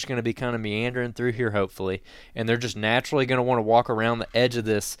this. They're just going to be kind of meandering through here, hopefully. And they're just naturally going to want to walk around the edge of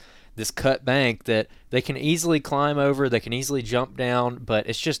this cut bank that they can easily climb over, they can easily jump down, but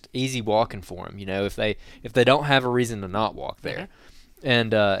it's just easy walking for them, if they don't have a reason to not walk there.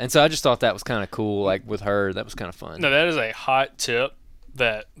 And so I just thought that was kind of cool, like with her, that was kind of fun. No, that is a hot tip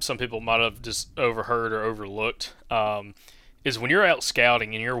that some people might have just overheard or overlooked, is when you're out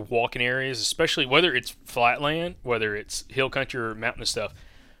scouting and you're walking areas, especially whether it's flatland, whether it's hill country or mountainous stuff,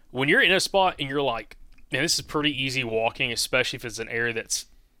 when you're in a spot and you're like, man, this is pretty easy walking, especially if it's an area that's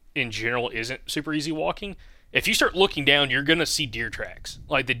in general isn't super easy walking. If you start looking down, you're going to see deer tracks.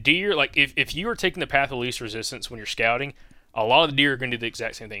 Like the deer, like if you are taking the path of least resistance when you're scouting, a lot of the deer are going to do the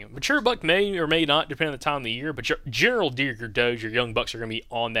exact same thing. Mature buck may or may not, depending on the time of the year, but your general deer, your does, your young bucks are going to be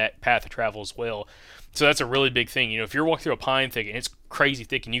on that path of travel as well. So that's a really big thing. If you're walking through a pine thicket and it's crazy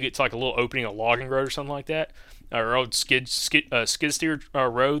thick, and you get to like a little opening, a logging road or something like that, or old skid steer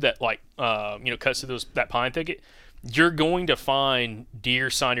road that cuts through that pine thicket, you're going to find deer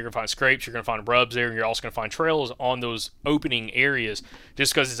sign, you're going to find scrapes, you're going to find rubs there, and you're also going to find trails on those opening areas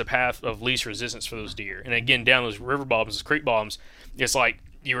just because it's a path of least resistance for those deer. And again, down those river bottoms, those creek bottoms, it's like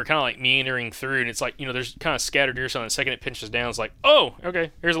you were kind of like meandering through, and it's like, there's kind of scattered deer, so the second it pinches down, it's like, oh, okay,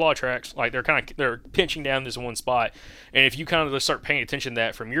 here's a lot of tracks. Like they're pinching down this one spot. And if you kind of start paying attention to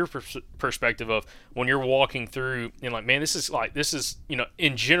that from your perspective of when you're walking through, and like, man, this is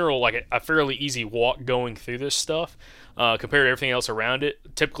in general, like a fairly easy walk going through this stuff compared to everything else around it.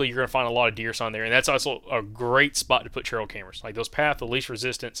 Typically, you're going to find a lot of deer sign there, and that's also a great spot to put trail cameras. Like those paths of least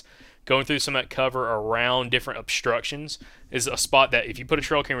resistance, going through some of that cover around different obstructions is a spot that if you put a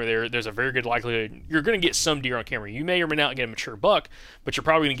trail camera there, there's a very good likelihood you're going to get some deer on camera. You may or may not get a mature buck, but you're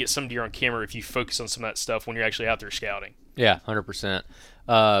probably going to get some deer on camera if you focus on some of that stuff when you're actually out there scouting. Yeah,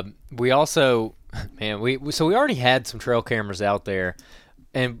 100%. We also, we already had some trail cameras out there,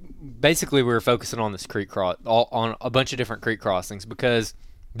 and basically we were focusing on this on a bunch of different creek crossings because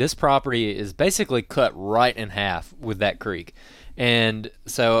this property is basically cut right in half with that creek. And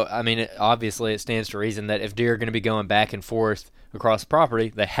so, obviously it stands to reason that if deer are going to be going back and forth across the property,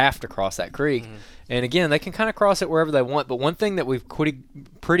 they have to cross that creek. Mm-hmm. And again, they can kind of cross it wherever they want. But one thing that we've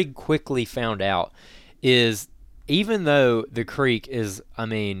pretty quickly found out is even though the creek is,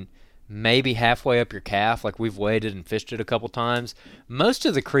 maybe halfway up your calf, like we've waded and fished it a couple times, most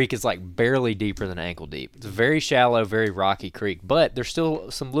of the creek is like barely deeper than ankle deep. It's a very shallow, very rocky creek, but there's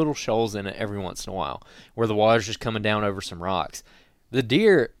still some little shoals in it every once in a while where the water's just coming down over some rocks. The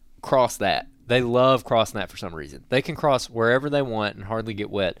deer cross that. They love crossing that for some reason. They can cross wherever they want and hardly get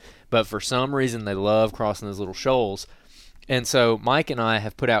wet, but for some reason they love crossing those little shoals. And so Mike and I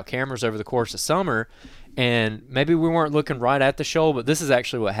have put out cameras over the course of summer, and maybe we weren't looking right at the shoal, but this is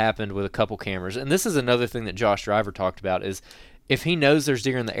actually what happened with a couple cameras. And this is another thing that Josh Driver talked about is if he knows there's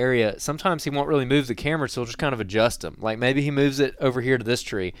deer in the area, sometimes he won't really move the camera, so he'll just kind of adjust them. Like maybe he moves it over here to this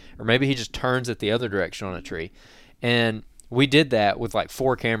tree, or maybe he just turns it the other direction on a tree. And we did that with like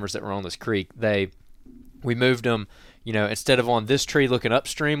 4 cameras that were on this creek. We moved them, instead of on this tree looking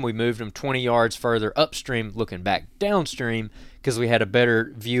upstream, we moved them 20 yards further upstream looking back downstream because we had a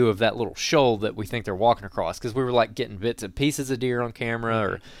better view of that little shoal that we think they're walking across, because we were like getting bits and pieces of deer on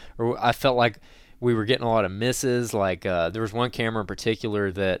camera, or I felt like we were getting a lot of misses. Like there was one camera in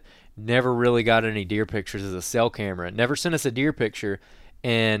particular that never really got any deer pictures as a cell camera. It never sent us a deer picture,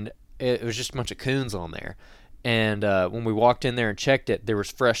 and it was just a bunch of coons on there. And when we walked in there and checked it, there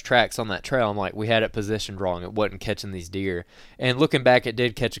was fresh tracks on that trail. I'm like, we had it positioned wrong. It wasn't catching these deer. And looking back, it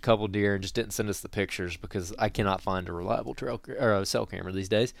did catch a couple deer and just didn't send us the pictures because I cannot find a reliable trail or a cell camera these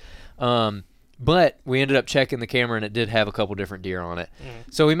days. But we ended up checking the camera, and it did have a couple different deer on it.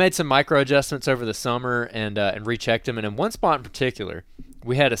 Mm. So we made some micro adjustments over the summer and rechecked them. And in one spot in particular,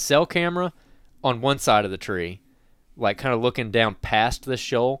 we had a cell camera on one side of the tree, like kind of looking down past the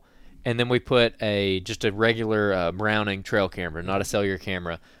shoal. And then we put just a regular Browning trail camera, not a cellular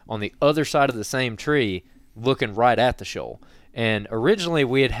camera, on the other side of the same tree looking right at the shoal. And originally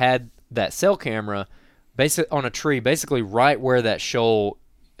we had that cell camera on a tree basically right where that shoal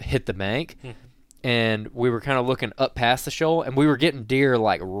hit the bank. Mm-hmm. And we were kind of looking up past the shoal, and we were getting deer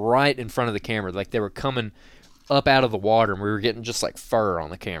like right in front of the camera. Like they were coming up out of the water, and we were getting just like fur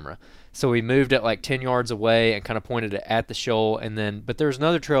on the camera. So we moved it like 10 yards away and kind of pointed it at the shoal. But there was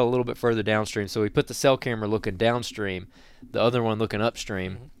another trail a little bit further downstream. So we put the cell camera looking downstream, the other one looking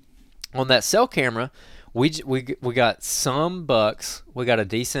upstream. Mm-hmm. On that cell camera, we got some bucks. We got a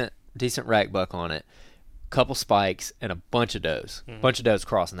decent rack buck on it, couple spikes, and a bunch of does. Mm-hmm. Bunch of does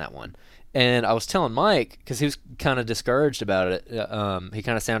crossing that one. And I was telling Mike, because he was kind of discouraged about it. He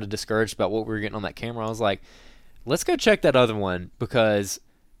kind of sounded discouraged about what we were getting on that camera. I was like, let's go check that other one, because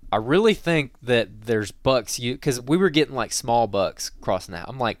I really think that there's bucks, because we were getting like small bucks crossing that.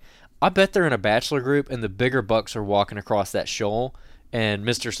 I'm like, I bet they're in a bachelor group and the bigger bucks are walking across that shoal, and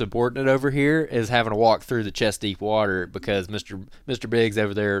Mr. Subordinate over here is having to walk through the chest deep water because Mr. Biggs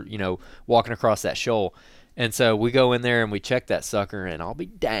over there, walking across that shoal. And so we go in there and we check that sucker, and I'll be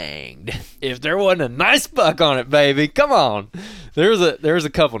danged if there wasn't a nice buck on it, baby. Come on. There was a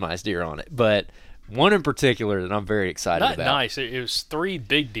couple nice deer on it, but one in particular that I'm very excited about. Nice. It was 3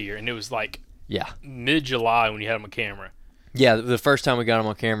 big deer, and it was like mid-July when you had them on camera. Yeah, the first time we got them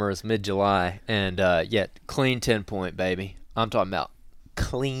on camera was mid-July, and clean 10-point, baby. I'm talking about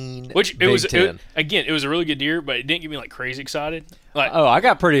clean. Which it was 10. It was a really good deer, but it didn't get me like crazy excited. Like, I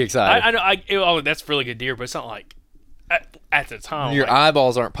got pretty excited. I know. That's a really good deer, but it's not like at the time. Your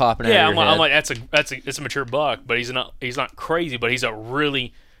eyeballs aren't popping out. Yeah, of your head. I'm like, it's a mature buck, but he's not crazy, but he's a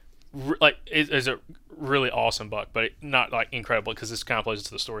really is a really awesome buck, but not like incredible because this kind of plays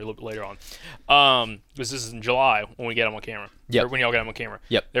into the story a little bit later on. This is in July when we get him on camera. Yep. Or when y'all got him on camera.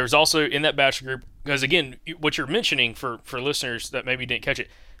 Yep. There was also in that bachelor group, because again, what you're mentioning for listeners that maybe didn't catch it,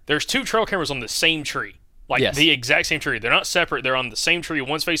 there's 2 trail cameras on the same tree. Like Yes. the exact same tree. They're not separate. They're on the same tree.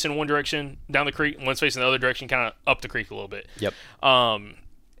 One's facing one direction down the creek, and one's facing the other direction, kind of up the creek a little bit. Yep.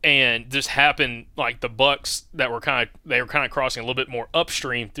 And this happened like the bucks that were kind of crossing a little bit more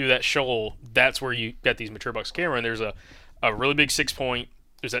upstream through that shoal. That's where you got these mature bucks camera. And there's a really big 6-point.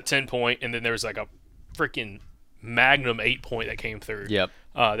 There's that 10-point, and then there's like a freaking Magnum 8-point that came through. Yep.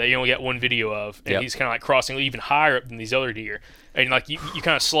 That you only got one video of, and Yep. he's kind of like crossing even higher up than these other deer. And like you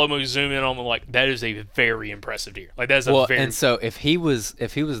kind of slow mo zoom in on him, like that is a very impressive deer. Like that's a very. And so if he was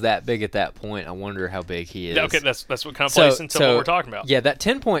that big at that point, I wonder how big he is. Okay, that's what kind of plays into what we're talking about. Yeah, that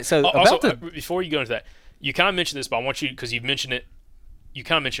 10-point. So Also, about before you go into that, you kind of mentioned this, but I want you, because you've mentioned it, you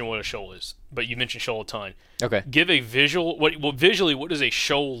kind of mentioned what a shoal is, but you mentioned shoal a ton. okay. Give a visual. Visually, what does a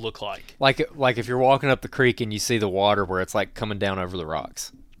shoal look like? Like if you're walking up the creek and you see the water where it's like coming down over the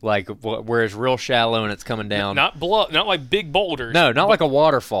rocks, like where it's real shallow and it's coming down. Not like big boulders. No, not like a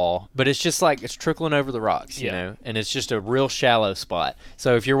waterfall, but it's just like it's trickling over the rocks, you Yeah. know, and it's just a real shallow spot.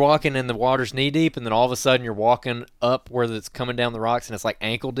 So if you're walking and the water's knee deep, and then all of a sudden you're walking up where it's coming down the rocks and it's like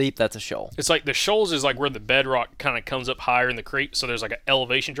ankle deep, that's a shoal. It's like the shoals is like where the bedrock kind of comes up higher in the creek, so there's like an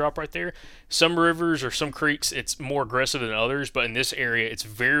elevation drop right there. Some rivers or some creeks, it's more aggressive than others, but in this area, it's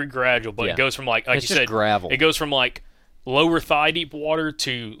very gradual. But Yeah. it goes from like It's you just said, gravel. It goes from like lower thigh deep water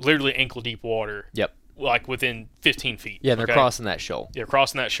to literally ankle deep water. Yep. Like within 15 feet. Yeah, they're okay? crossing that shoal. They're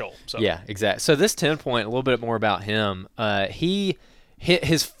crossing that shoal. So. Yeah, exactly. So this 10-point, a little bit more about him.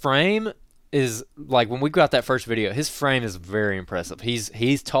 His frame is like when we got that first video. His frame is very impressive.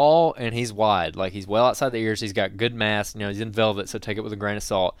 He's tall and he's wide. Like he's well outside the ears. He's got good mass. You know, he's in velvet, so take it with a grain of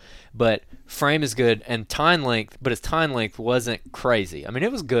salt. But frame is good and tine length. But his tine length wasn't crazy. I mean,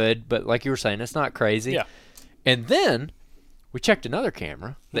 it was good, but like you were saying, it's not crazy. Yeah. And then we checked another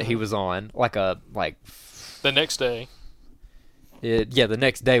camera that he was on, The next day. the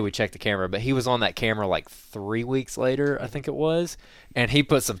next day we checked the camera, but he was on that camera like 3 weeks later, I think it was, and he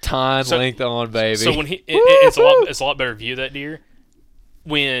put some time length on, baby. So when it's a lot better view of that deer.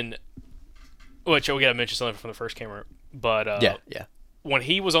 Which we gotta mention something from the first camera, but yeah, when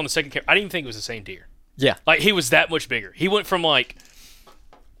he was on the second camera, I didn't even think it was the same deer. yeah, Like he was that much bigger. He went from like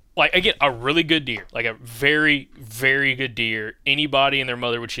again, a really good deer, like a very, very good deer. Anybody and their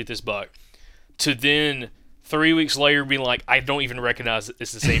mother would shoot this buck. To then 3 weeks later being like, I don't even recognize that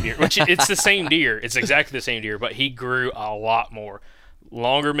it's the same deer. Which it's the same deer. It's exactly the same deer, but he grew a lot more.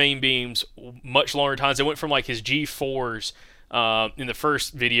 Longer main beams, much longer tines. It went from like his G4s in the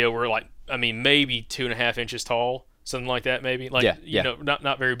first video were like, I mean, maybe 2.5 inches tall, something like that, maybe. Like, Yeah. you know,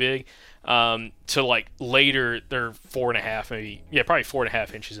 not very big. To like later, they're 4.5, maybe. Yeah, probably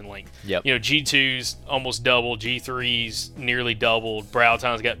 4.5 inches in length. Yep. You know, G2s almost doubled, G3s nearly doubled, brow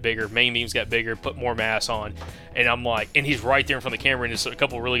tines got bigger, main beams got bigger, put more mass on. And I'm like, and he's right there in front of the camera, and there's a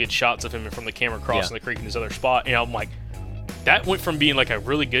couple of really good shots of him from the camera crossing the creek in this other spot. And I'm like, that went from being like a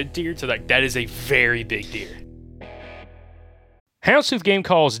really good deer to like, that is a very big deer. Houndstooth Game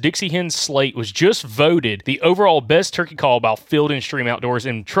Call's Dixie Hen Slate was just voted the overall best turkey call by Field and Stream Outdoors,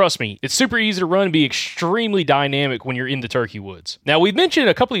 and trust me, it's super easy to run and be extremely dynamic when you're in the turkey woods. Now, we've mentioned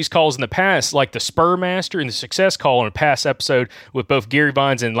a couple of these calls in the past, like the Spur Master and the Success Call in a past episode with both Gary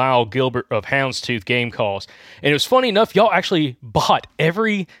Vines and Lyle Gilbert of Houndstooth Game Calls. And it was funny enough, y'all actually bought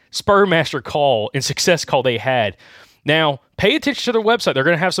every Spur Master call and Success Call they had. Now, pay attention to their website. They're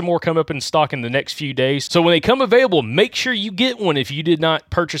going to have some more come up in stock in the next few days. So when they come available, make sure you get one if you did not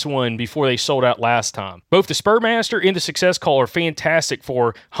purchase one before they sold out last time. Both the Spurmaster and the Success Call are fantastic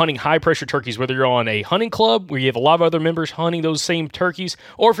for hunting high-pressure turkeys, whether you're on a hunting club where you have a lot of other members hunting those same turkeys,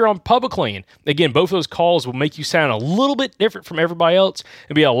 or if you're on public land. Again, both of those calls will make you sound a little bit different from everybody else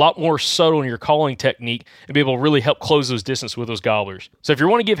and be a lot more subtle in your calling technique and be able to really help close those distance with those gobblers. So if you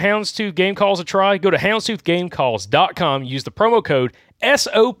want to give Houndstooth Game Calls a try, go to houndstoothgamecalls.com, use the promo code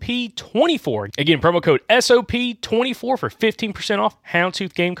SOP24. Again, promo code SOP24 for 15% off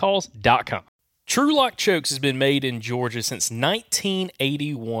houndstoothgamecalls.com. True Lock Chokes has been made in Georgia since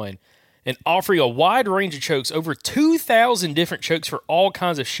 1981 and offering a wide range of chokes, over 2,000 different chokes for all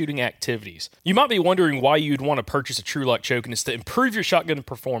kinds of shooting activities. You might be wondering why you'd want to purchase a True Lock choke, and it's to improve your shotgun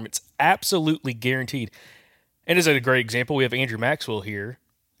performance, absolutely guaranteed. And as a great example, we have Andrew Maxwell here.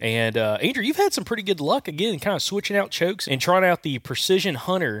 And Andrew, you've had some pretty good luck, again, kind of switching out chokes and trying out the Precision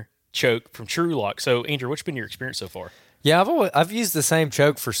Hunter choke from True Lock. So, Andrew, what's been your experience so far? Yeah, I've used the same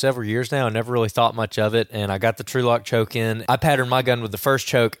choke for several years now. I never really thought much of it, and I got the True Lock choke in. I patterned my gun with the first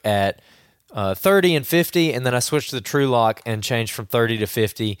choke at 30 and 50, and then I switched to the True Lock and changed from 30 to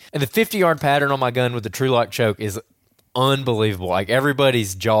 50. And the 50-yard pattern on my gun with the True Lock choke is unbelievable. Like,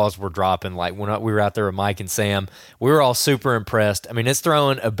 everybody's jaws were dropping. Like, when we were out there with Mike and Sam, we were all super impressed. I mean, it's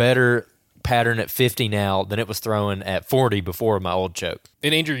throwing a better pattern at 50 now than it was throwing at 40 before my old choke.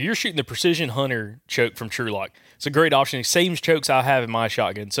 And Andrew, you're shooting the Precision Hunter choke from True Lock. It's a great option. Same chokes I have in my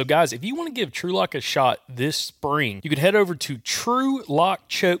shotgun. So guys, if you want to give True Lock a shot this spring, you can head over to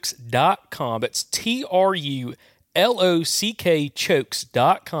truelockchokes.com. That's TRULOCK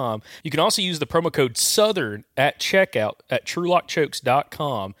chokes.com. You can also use the promo code SOUTHERN at checkout at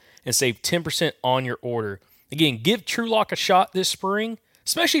truelockchokes.com and save 10% on your order. Again, give True Lock a shot this spring,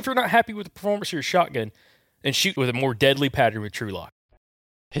 especially if you're not happy with the performance of your shotgun, and shoot with a more deadly pattern with True Lock.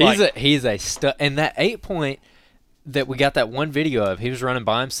 He's a stud. And that 8-point that we got that one video of, he was running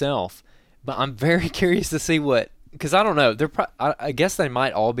by himself. But I'm very curious to see because I don't know. I guess they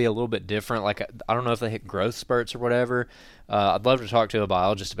might all be a little bit different. Like, I don't know if they hit growth spurts or whatever. I'd love to talk to a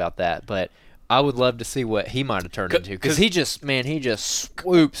biologist about that. But I would love to see what he might have turned into, because he just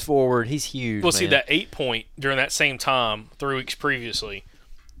swoops forward. He's huge. Well, see, that 8-point during that same time 3 weeks previously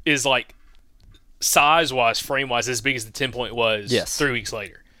is like size-wise, frame-wise, as big as the 10-point was 3 weeks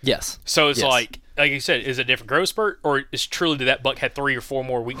later. Yes. So it's like you said, is it a different growth spurt, or is truly did that buck had 3 or 4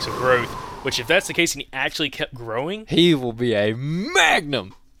 more weeks of growth? Which, if that's the case and he actually kept growing, he will be a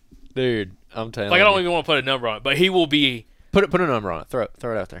magnum, dude. I'm telling you. Like, I don't even want to put a number on it, but he will be. Put a number on it. Throw it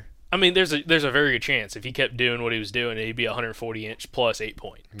out there. I mean, there's a very good chance if he kept doing what he was doing, he'd be 140-inch plus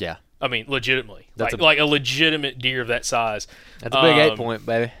 8-point. Yeah. I mean, legitimately, like a legitimate deer of that size. That's a big 8-point,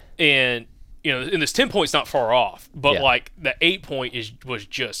 baby. And and this 10-point's not far off, but like the 8-point was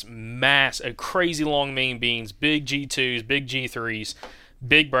just a crazy long main beams, big G2s, big G3s,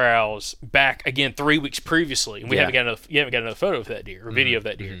 big brows. Back again 3 weeks previously, and you haven't got another photo of that deer or video of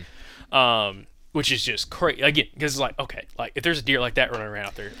that deer. Which is just crazy. Again, because it's like, okay, like if there's a deer like that running around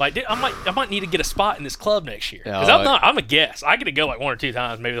out there, like I might need to get a spot in this club next year. Because I'm a guess. I get to go like 1 or 2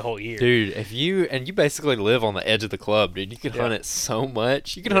 times, maybe the whole year. Dude, if you basically live on the edge of the club, dude, you can hunt it so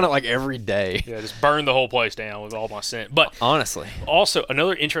much. You can hunt it like every day. Yeah, just burn the whole place down with all my scent. But honestly, also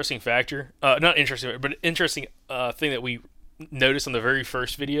another interesting factor, not interesting, but interesting thing that we noticed on the very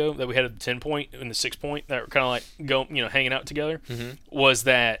first video that we had at the 10-point and the 6-point that were kind of like hanging out together, was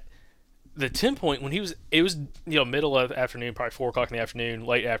that the 10-point, when it was middle of the afternoon, probably 4 o'clock in the afternoon,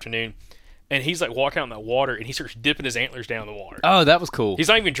 late afternoon, and he's like walking out in that water, and he starts dipping his antlers down in the water. Oh, that was cool. He's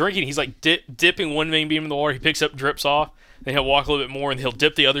not even drinking. He's like dipping one main beam in the water. He picks up, drips off, then he'll walk a little bit more, and he'll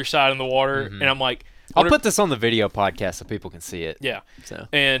dip the other side in the water. And I'm like, I'll put this on the video podcast so people can see it. Yeah. So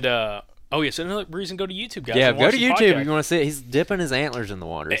So another reason, go to YouTube, guys. Yeah, go to YouTube if you want to see it. He's dipping his antlers in the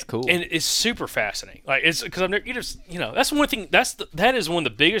water. It's cool, and it's super fascinating. Like, it's because that's one thing. That is one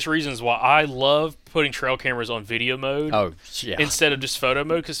of the biggest reasons why I love putting trail cameras on video mode. Oh, yeah. Instead of just photo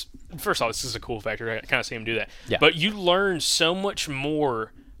mode, because first off, this is a cool factor. I kind of see him do that. Yeah. But you learn so much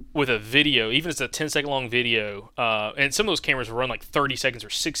more with a video, even if it's a 10-second long video, and some of those cameras will run like 30 seconds or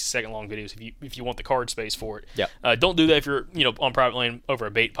 60-second long videos if you want the card space for it. Yeah. Don't do that if you're on private land over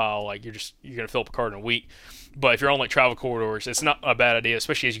a bait pile. Like, you're gonna fill up a card in a week. But if you're on like travel corridors, it's not a bad idea,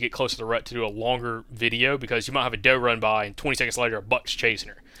 especially as you get closer to the rut, to do a longer video, because you might have a doe run by and 20 seconds later a buck's chasing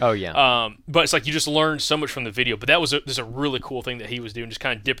her. Oh yeah. But it's like you just learn so much from the video. But that was just a really cool thing that he was doing, just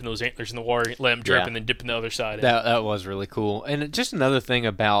kind of dipping those antlers in the water, let them drip, and then dipping the other side in. That was really cool. And just another thing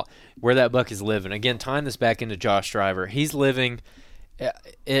about where that buck is living. Again, tying this back into Josh Driver, he's living.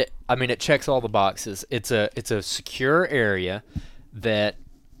 It checks all the boxes. It's a secure area that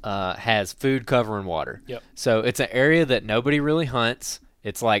has food, cover, and water. Yep. So it's an area that nobody really hunts.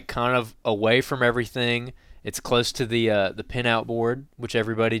 It's like kind of away from everything. It's close to the pinout board, which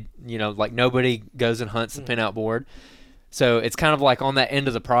everybody, like nobody goes and hunts the pinout board. So it's kind of like on that end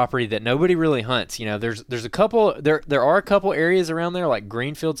of the property that nobody really hunts. There's a couple there are a couple areas around there, like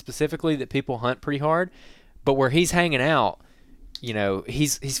Greenfield specifically, that people hunt pretty hard. But where he's hanging out,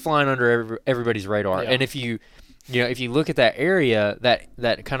 he's flying under everybody's radar. Yeah. And if you look at that area,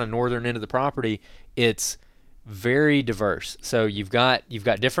 that kind of northern end of the property, it's very diverse. So you've got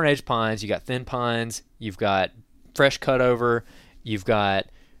different age pines, you got thin pines, you've got fresh cutover, you've got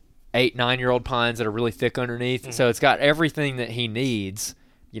 8-9-year-old pines that are really thick underneath. Mm-hmm. So it's got everything that he needs,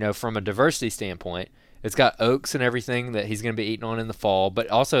 from a diversity standpoint. It's got oaks and everything that he's going to be eating on in the fall, but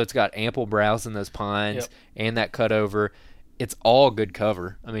also it's got ample browse in those pines and that cutover. It's all good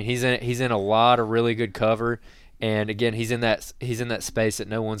cover. I mean, he's in a lot of really good cover. And again, he's in that space that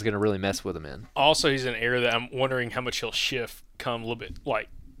no one's going to really mess with him in. Also, he's in an area that I'm wondering how much he'll shift come a little bit like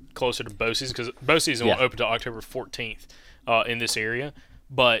closer to bow season, because bow season won't open until October 14th in this area.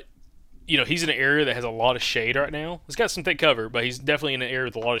 But he's in an area that has a lot of shade right now. It's got some thick cover, but he's definitely in an area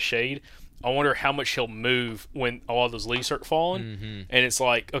with a lot of shade. I wonder how much he'll move when a lot of those leaves start falling. Mm-hmm. And it's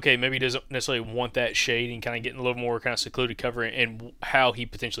like, okay, maybe he doesn't necessarily want that shade and kind of getting a little more kind of secluded cover, and how he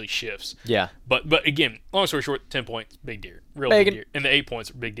potentially shifts. Yeah. But again, long story short, 10 points, big deer. Real big deer. And the 8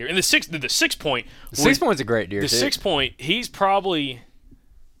 points are big deer. And the 6 point. The 6 point's a great deer, The too. 6 point, he's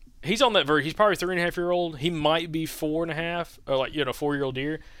on that verge. He's probably 3.5-year-old. He might be 4.5, or 4-year-old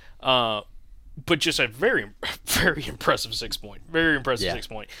deer. But just a very, very impressive 6 point. Very impressive 6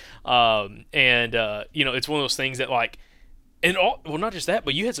 point. It's one of those things that not just that,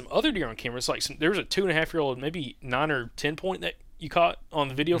 but you had some other deer on camera. It's like there was a 2.5-year-old, maybe 9 or 10 point that you caught on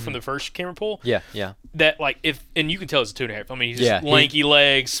the video from the first camera pull. Yeah. That and you can tell it's a 2.5. I mean, he's just lanky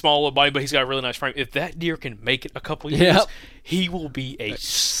legs, small little body, but he's got a really nice frame. If that deer can make it a couple years, he will be a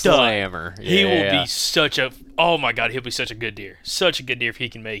stud. Slammer. Yeah, he will be oh my God, he'll be such a good deer. Such a good deer if he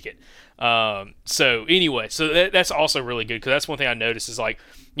can make it. So that's also really good, because that's one thing I noticed is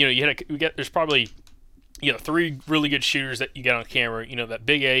there's probably 3 really good shooters that you got on camera. That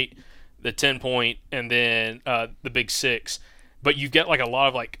big 8, the 10 point, and then the big 6. But you've got a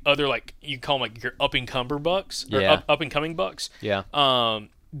lot of other you call them your up and coming bucks. Yeah. Up and coming bucks. Yeah.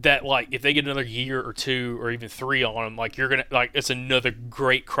 That if they get another year or 2 or even 3 on them, you're gonna it's another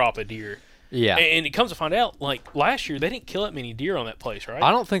great crop of deer. Yeah. And it comes to find out, last year they didn't kill that many deer on that place, right?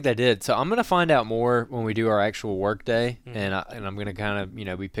 I don't think they did. So I'm going to find out more when we do our actual work day, and I'm going to kind of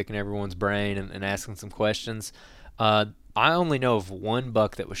be picking everyone's brain and asking some questions. I only know of one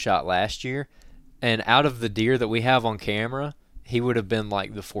buck that was shot last year, and out of the deer that we have on camera, he would have been the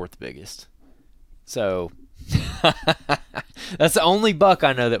 4th biggest. So that's the only buck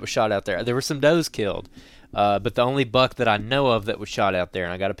I know that was shot out there. There were some does killed. But the only buck that I know of that was shot out there,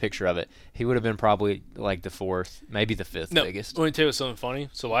 and I got a picture of it, he would have been probably the 4th, maybe the 5th biggest. Let me tell you something funny.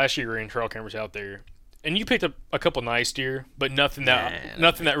 So last year we ran trail cameras out there, and you picked up a couple nice deer, but nothing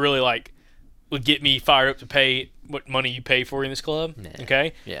that really would get me fired up to pay what money you pay for in this club. Nah.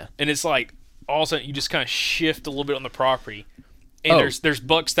 Okay? Yeah. And it's all of a sudden you just kind of shift a little bit on the property, and there's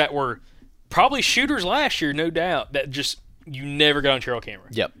bucks that were probably shooters last year, no doubt, that just you never got on trail camera.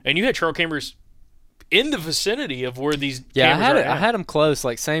 Yep. And you had trail cameras in the vicinity of where these cameras are. I had them close,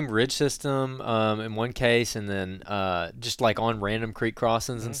 same ridge system in one case, and then just on random creek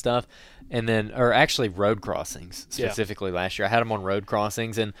crossings and stuff, and then or actually road crossings specifically last year. I had them on road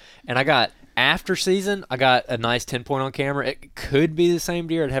crossings, and I got after season I got a nice 10 point on camera. It could be the same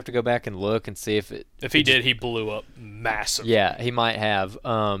deer. I'd have to go back and look and see if he did. He blew up massive. Yeah, he might have.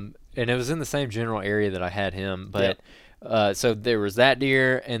 And it was in the same general area that I had him, but. Yep. So there was that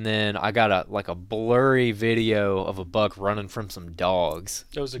deer, and then I got a blurry video of a buck running from some dogs.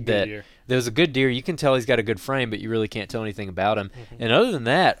 That was a good deer. There was a good deer. You can tell he's got a good frame, but you really can't tell anything about him. Mm-hmm. And other than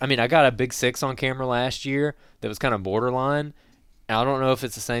that, I got a big 6 on camera last year that was kind of borderline. And I don't know if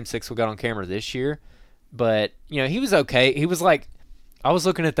it's the same 6 we got on camera this year, but he was okay. He was I was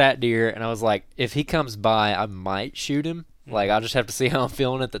looking at that deer, and I was like, if he comes by, I might shoot him. I'll just have to see how I'm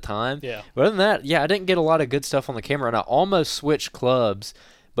feeling at the time. Yeah. But other than that, I didn't get a lot of good stuff on the camera, and I almost switched clubs,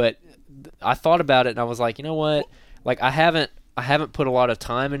 but I thought about it, and I was like, you know what? I haven't put a lot of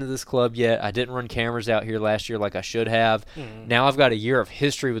time into this club yet. I didn't run cameras out here last year like I should have. Mm-hmm. Now I've got a year of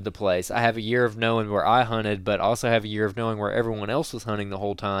history with the place. I have a year of knowing where I hunted, but also have a year of knowing where everyone else was hunting the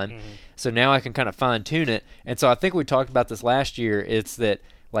whole time. Mm-hmm. So now I can kind of fine-tune it. And so I think we talked about this last year. It's that,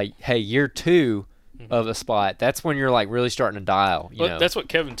 hey, year 2 of a spot, that's when you're really starting to dial. You know? That's what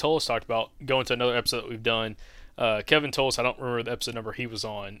Kevin Tullis talked about going to another episode that we've done. Kevin Tullis, I don't remember the episode number he was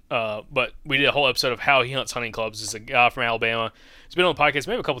on, but we did a whole episode of how he hunts hunting clubs. He's a guy from Alabama. He's been on the podcast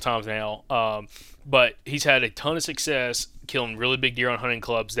maybe a couple times now, but he's had a ton of success killing really big deer on hunting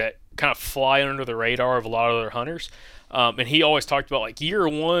clubs that kind of fly under the radar of a lot of other hunters. And he always talked about year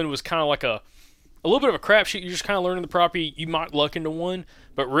 1 was kind of a little bit of a crapshoot. You're just kind of learning the property. You might luck into one,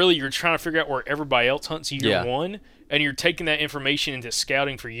 but really you're trying to figure out where everybody else hunts year 1, and you're taking that information into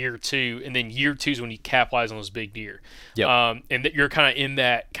scouting for year 2, and then year 2 is when you capitalize on those big deer. Yep. And that you're kind of in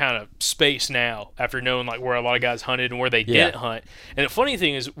that kind of space now after knowing where a lot of guys hunted and where they didn't hunt. And the funny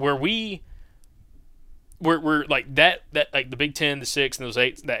thing is where we're that the Big 10, the 6, and those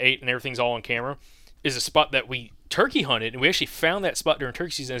 8, that 8, and everything's all on camera, is a spot that we turkey hunted, and we actually found that spot during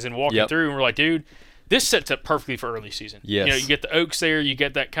turkey season and walking through, and we're like, dude, this sets up perfectly for early season. Yes. You get the oaks there, you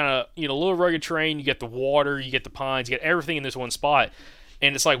get that kind of little rugged terrain, you get the water, you get the pines, you get everything in this one spot.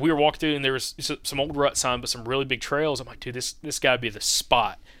 And it's like we were walking through, and there was some old rut sign, but some really big trails. I'm like, dude, this got to be the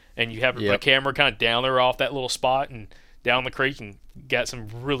spot. And you have a camera kind of down there off that little spot and down the creek, and got some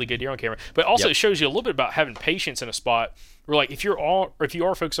really good deer on camera. But also it shows you a little bit about having patience in a spot where, like, if you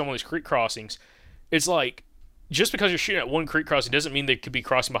are focused on one of these creek crossings, it's like just because you're shooting at one creek crossing doesn't mean they could be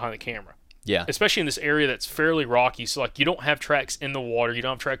crossing behind the camera. Yeah. Especially in this area that's fairly rocky. So, like, you don't have tracks in the water. You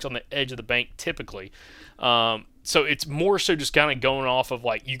don't have tracks on the edge of the bank typically. So it's more so just kind of going off of,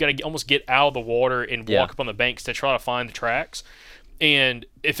 like, you got to almost get out of the water and walk up on the banks to try to find the tracks. And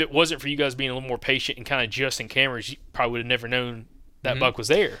if it wasn't for you guys being a little more patient and kind of adjusting cameras, you probably would have never known that buck was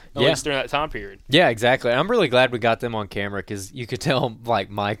there, at least during that time period. Yeah, exactly. I'm really glad we got them on camera because you could tell,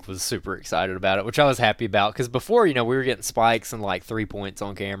 like, Mike was super excited about it, which I was happy about because before, we were getting spikes and, like, 3 points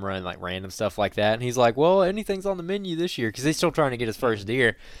on camera and, like, random stuff like that. And he's like, well, anything's on the menu this year because he's still trying to get his first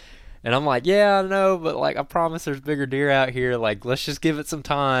deer. And I'm like, yeah, I know, but, like, I promise there's bigger deer out here. Like, let's just give it some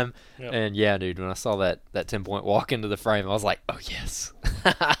time. Yep. And, yeah, dude, when I saw that 10-point walk into the frame, I was like, oh, yes.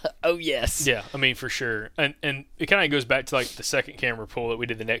 Oh, yes. Yeah, I mean, for sure. And it kind of goes back to, like, the second camera pull that we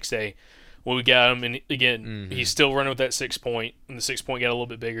did the next day when we got him. And, again, he's still running with that 6-point, and the 6-point got a little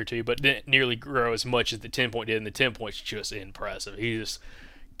bit bigger, too, but didn't nearly grow as much as the 10-point did, and the 10-point's just impressive.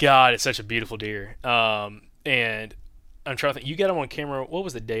 God, it's such a beautiful deer. And I'm trying to think. You got him on camera. What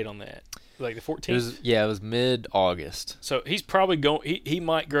was the date on that? Like the 14th? It was mid-August. So he's probably going. He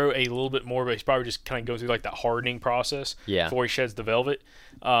might grow a little bit more, but he's probably just kind of going through like that hardening process before he sheds the velvet.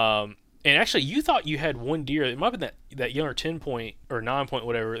 And actually, you thought you had one deer. It might have been that younger 10-point or 9-point,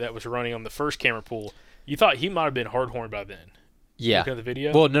 whatever, that was running on the first camera pool. You thought he might have been hardhorn by then. Yeah. Looking at the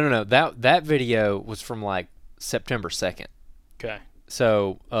video. Well, no. That video was from like September 2nd. Okay.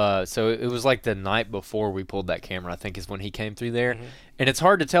 So it was like the night before we pulled that camera, I think, is when he came through there. Mm-hmm. And it's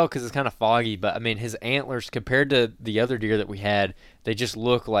hard to tell because it's kind of foggy, but I mean, his antlers compared to the other deer that we had, they just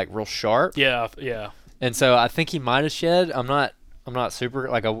look like real sharp. Yeah. And so I think he might have shed. I'm not super,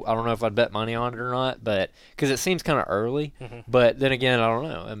 like, I don't know if I'd bet money on it or not, but because it seems kind of early. Mm-hmm. But then again, I don't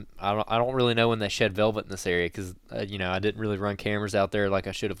know. I don't really know when they shed velvet in this area because I didn't really run cameras out there like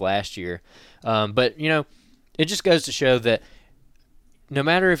I should have last year. But it just goes to show that no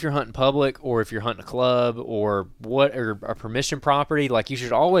matter if you're hunting public or if you're hunting a club or a permission property, like, you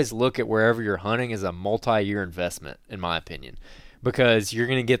should always look at wherever you're hunting as a multi-year investment, in my opinion, because you're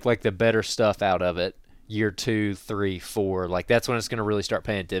going to get, like, the better stuff out of it year 2, 3, 4. Like, that's when it's going to really start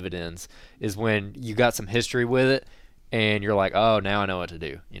paying dividends, is when you got some history with it and you're like, oh, now I know what to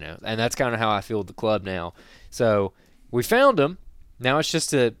do, and that's kind of how I feel with the club now. So we found him. Now it's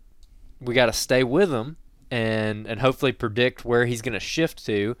just we got to stay with him and hopefully predict where he's going to shift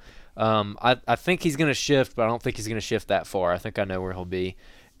to. I think he's going to shift, but I don't think he's going to shift that far. I think I know where he'll be,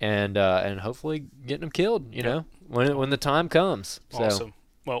 and hopefully getting him killed. When the time comes. So. Awesome.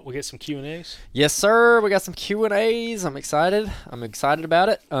 Well, we get some Q&As. Yes, sir. We got some Q&As. I'm excited about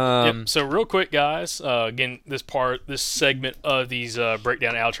it. Yep. So real quick, guys. Again, this segment of these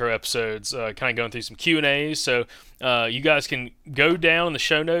breakdown outro episodes, kind of going through some Q&As. So you guys can go down in the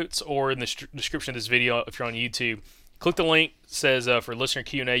show notes or in the description of this video if you're on YouTube. Click the link. It says for listener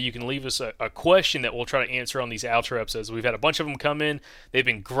Q&A, you can leave us a question that we'll try to answer on these outro episodes. We've had a bunch of them come in. They've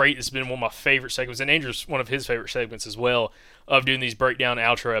been great. It's been one of my favorite segments, and Andrew's one of his favorite segments as well, of doing these breakdown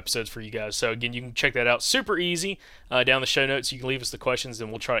outro episodes for you guys. So again, you can check that out. Super easy. Down the show notes, you can leave us the questions,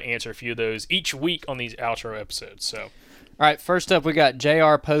 and we'll try to answer a few of those each week on these outro episodes. So, all right, first up, we got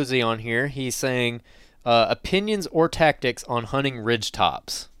J.R. Posey on here. He's saying opinions or tactics on hunting ridge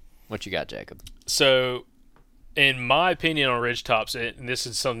tops. What you got, Jacob? So, in my opinion on ridge tops, and this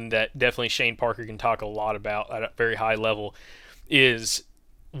is something that definitely Shane Parker can talk a lot about at a very high level, is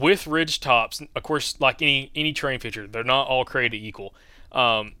with ridge tops, of course, like any terrain feature, they're not all created equal.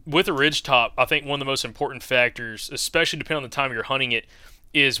 With a ridge top, I think one of the most important factors, especially depending on the time you're hunting it,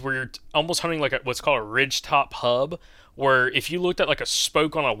 is where you're almost hunting like what's called a ridge top hub, where if you looked at like a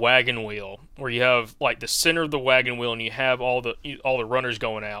spoke on a wagon wheel, where you have like the center of the wagon wheel and you have all the runners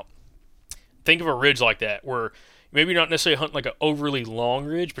going out. Think of a ridge like that, where maybe you're not necessarily hunting like an overly long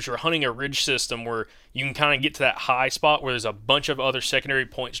ridge, but you're hunting a ridge system where you can kind of get to that high spot where there's a bunch of other secondary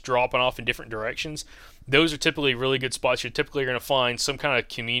points dropping off in different directions. Those are typically really good spots. You're typically going to find some kind of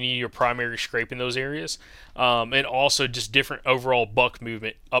community or primary scrape in those areas, and also just different overall buck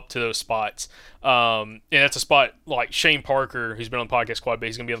movement up to those spots. And that's a spot like Shane Parker, who's been on the podcast quite a bit.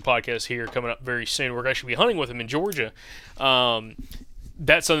 He's going to be on the podcast here coming up very soon. We're going to actually be hunting with him in Georgia.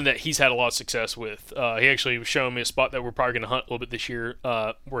 That's something that he's had a lot of success with. He actually was showing me a spot that we're probably going to hunt a little bit this year,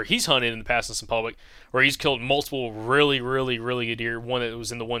 where he's hunted in the past in some public, where he's killed multiple really, really, really good deer. One that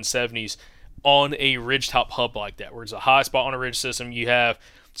was in the 170s, on a ridgetop hub like that, where it's a high spot on a ridge system. You have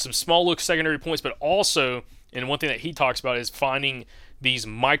some small little secondary points, but also, and one thing that he talks about is finding these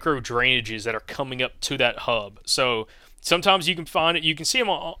micro drainages that are coming up to that hub. So sometimes you can find it, you can see them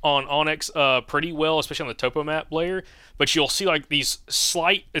on Onyx pretty well, especially on the topo map layer, but you'll see like these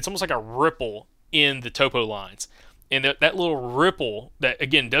slight, it's almost like a ripple in the topo lines. And that little ripple that,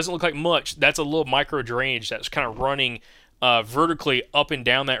 again, doesn't look like much, that's a little micro drainage that's kind of running vertically up and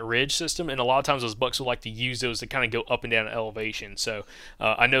down that ridge system, and a lot of times those bucks will like to use those to kind of go up and down elevation. So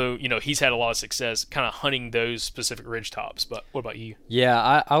I know he's had a lot of success kind of hunting those specific ridge tops. But what about you?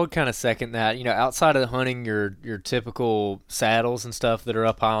 Yeah, I would kind of second that. Outside of hunting your typical saddles and stuff that are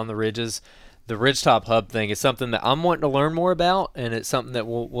up high on the ridges, the ridgetop hub thing is something that I'm wanting to learn more about, and it's something that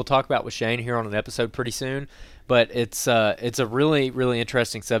we'll talk about with Shane here on an episode pretty soon. But it's a really, really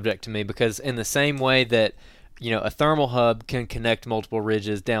interesting subject to me, because in the same way that a thermal hub can connect multiple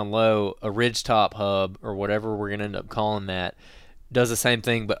ridges down low, a ridgetop hub, or whatever we're going to end up calling that, does the same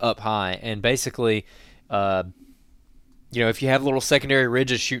thing but up high. And basically, if you have little secondary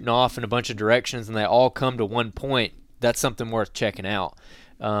ridges shooting off in a bunch of directions and they all come to one point, that's something worth checking out.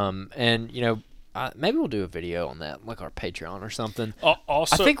 Maybe we'll do a video on that, like our Patreon or something.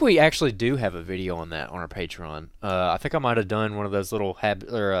 Also, I think we actually do have a video on that on our Patreon. I think I might have done one of those little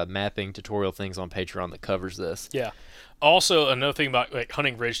mapping tutorial things on Patreon that covers this. Yeah. Also, another thing about like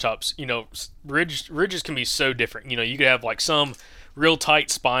hunting ridge tops, ridges can be so different. You could have like some real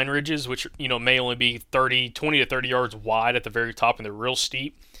tight spine ridges, which may only be 20 to 30 yards wide at the very top, and they're real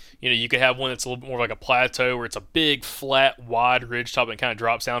steep. You could have one that's a little bit more like a plateau, where it's a big, flat, wide ridge top and kind of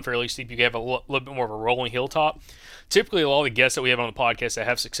drops down fairly steep. You could have a little bit more of a rolling hilltop. Typically, a lot of the guests that we have on the podcast that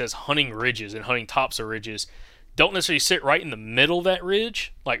have success hunting ridges and hunting tops of ridges don't necessarily sit right in the middle of that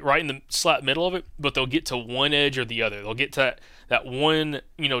ridge, like right in the slap middle of it, but they'll get to one edge or the other. They'll get to that one,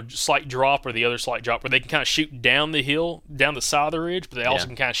 slight drop or the other slight drop, where they can kind of shoot down the hill, down the side of the ridge, but they also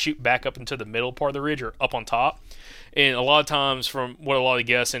can kind of shoot back up into the middle part of the ridge or up on top. And a lot of times, from what a lot of the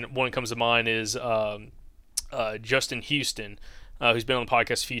guests, and one that comes to mind is Justin Houston, who's been on the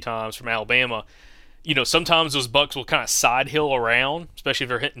podcast a few times, from Alabama. Sometimes those bucks will kind of side hill around, especially if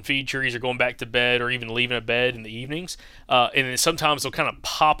they're hitting feed trees or going back to bed or even leaving a bed in the evenings. And then sometimes they'll kind of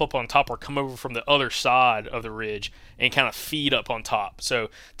pop up on top or come over from the other side of the ridge and kind of feed up on top.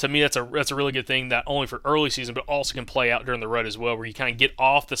 So to me, that's a really good thing, not only for early season, but also can play out during the rut as well, where you kind of get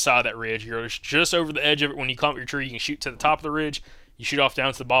off the side of that ridge. You're just over the edge of it. When you climb up your tree, you can shoot to the top of the ridge. You shoot off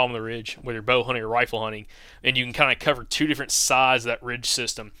down to the bottom of the ridge, whether you're bow hunting or rifle hunting, and you can kind of cover two different sides of that ridge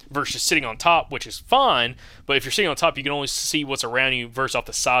system versus sitting on top, which is fine. But if you're sitting on top, you can only see what's around you versus off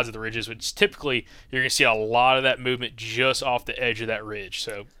the sides of the ridges, which typically you're going to see a lot of that movement just off the edge of that ridge.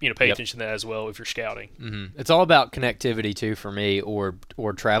 So, pay attention to that as well if you're scouting. Mm-hmm. It's all about connectivity too for me, or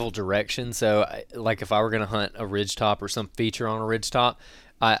travel direction. So, like if I were going to hunt a ridge top or some feature on a ridge top,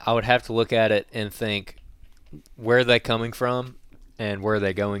 I would have to look at it and think, where are they coming from? And where are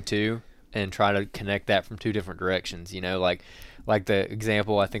they going to, and try to connect that from two different directions. Like the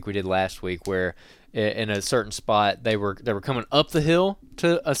example I think we did last week, where in a certain spot they were coming up the hill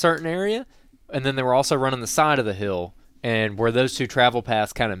to a certain area, and then they were also running the side of the hill, and where those two travel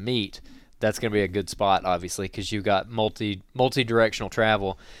paths kind of meet, that's going to be a good spot, obviously, because you've got multi-directional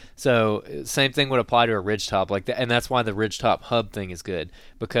travel. So same thing would apply to a ridgetop like that, and that's why the ridgetop hub thing is good,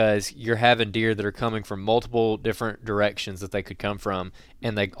 because you're having deer that are coming from multiple different directions that they could come from,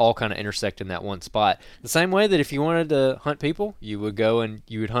 and they all kind of intersect in that one spot. The same way that if you wanted to hunt people, you would go and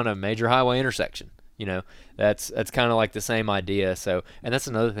you would hunt a major highway intersection. That's kind of like the same idea. So, and that's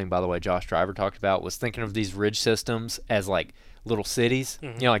another thing, by the way, Josh Driver talked about, was thinking of these ridge systems as like little cities.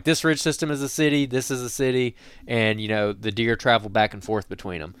 Mm-hmm. Like this ridge system is a city, this is a city, and the deer travel back and forth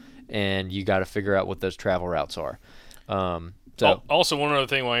between them, and you got to figure out what those travel routes are. Also, one other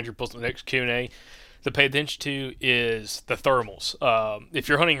thing while Andrew pulls the next Q&A to pay attention to is the thermals. If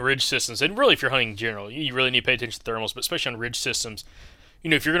you're hunting ridge systems, and really if you're hunting in general, you really need to pay attention to thermals, but especially on ridge systems.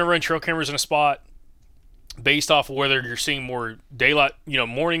 If you're going to run trail cameras in a spot, based off of whether you're seeing more daylight,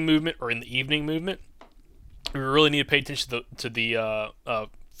 morning movement or in the evening movement, we really need to pay attention to the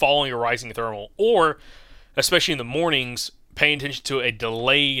falling or rising thermal, or especially in the mornings, paying attention to a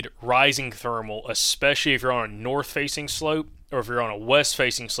delayed rising thermal, especially if you're on a north-facing slope or if you're on a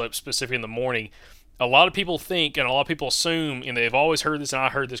west-facing slope, specifically in the morning. A lot of people think, and a lot of people assume, and they've always heard this, and I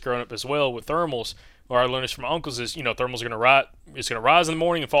heard this growing up as well with thermals, or I learned this from my uncles, is thermals are going to rise. It's going to rise in the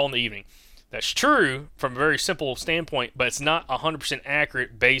morning and fall in the evening. That's true from a very simple standpoint, but it's not 100%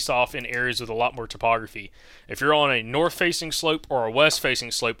 accurate based off in areas with a lot more topography. If you're on a north-facing slope or a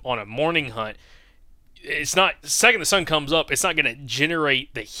west-facing slope on a morning hunt, it's not, the second the sun comes up, it's not going to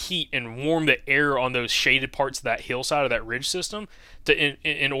generate the heat and warm the air on those shaded parts of that hillside or that ridge system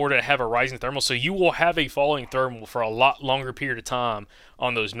in order to have a rising thermal. So you will have a falling thermal for a lot longer period of time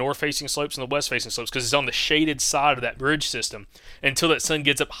on those north-facing slopes and the west-facing slopes, because it's on the shaded side of that ridge system until that sun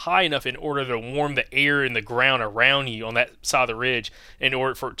gets up high enough in order to warm the air and the ground around you on that side of the ridge in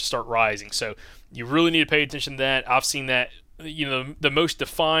order for it to start rising. So you really need to pay attention to that. I've seen that. The most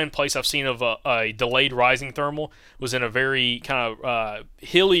defined place I've seen of a delayed rising thermal was in a very kind of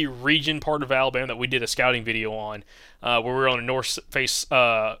hilly region part of Alabama that we did a scouting video on, where we were on a north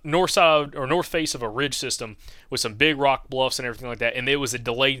side or north face of a ridge system with some big rock bluffs and everything like that, and there was a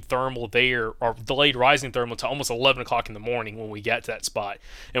delayed thermal there, or delayed rising thermal, to almost 11 o'clock in the morning when we got to that spot,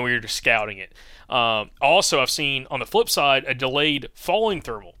 and we were just scouting it. Also, I've seen on the flip side a delayed falling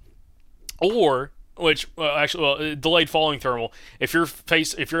thermal, or delayed falling thermal. If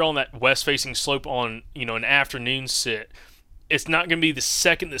you're on that west-facing slope on an afternoon sit, it's not going to be the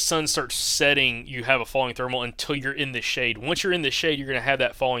second the sun starts setting you have a falling thermal until you're in the shade. Once you're in the shade, you're going to have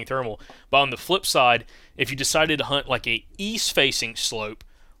that falling thermal. But on the flip side, if you decided to hunt like a east-facing slope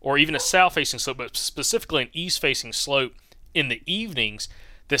or even a south-facing slope, but specifically an east-facing slope in the evenings,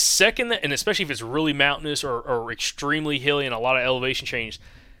 the second that, and especially if it's really mountainous or extremely hilly and a lot of elevation change,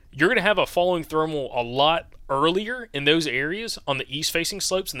 you're going to have a falling thermal a lot earlier in those areas on the east-facing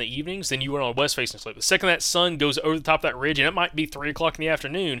slopes in the evenings than you would on a west-facing slope. The second that sun goes over the top of that ridge, and it might be 3 o'clock in the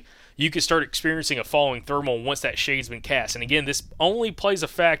afternoon, you could start experiencing a falling thermal once that shade's been cast. And again, this only plays a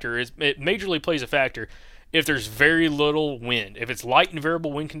factor, it majorly plays a factor if there's very little wind. If it's light and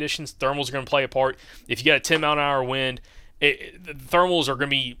variable wind conditions, thermals are going to play a part. If you got a 10-mile-an-hour wind, the thermals are going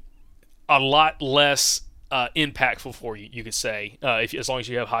to be a lot less impactful for you, you could say, as long as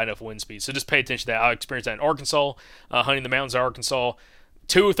you have high enough wind speed. So just pay attention to that. I experienced that in Arkansas, hunting the mountains of Arkansas.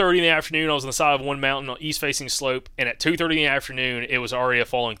 2:30 in the afternoon, I was on the side of one mountain on east-facing slope, and at 2:30 in the afternoon, it was already a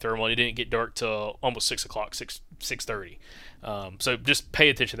falling thermal, and it didn't get dark till almost 6 o'clock, 6:30. So just pay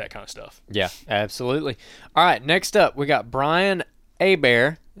attention to that kind of stuff. Yeah, absolutely. All right, next up, we got Brian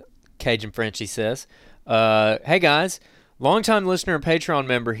Abear, Cajun French, he says. Hey, guys. Longtime listener and Patreon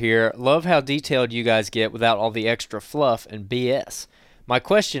member here. Love how detailed you guys get without all the extra fluff and BS. My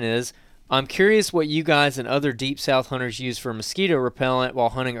question is, I'm curious what you guys and other Deep South hunters use for mosquito repellent while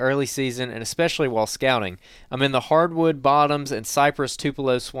hunting early season and especially while scouting. I'm in the hardwood bottoms and cypress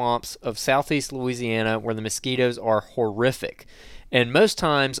tupelo swamps of southeast Louisiana where the mosquitoes are horrific. And most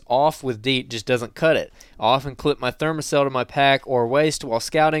times, off with DEET just doesn't cut it. I often clip my thermocell to my pack or waist while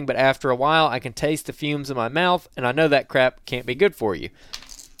scouting, but after a while, I can taste the fumes in my mouth, and I know that crap can't be good for you.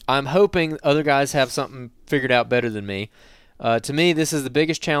 I'm hoping other guys have something figured out better than me. To me, this is the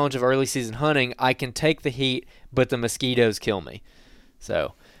biggest challenge of early season hunting. I can take the heat, but the mosquitoes kill me.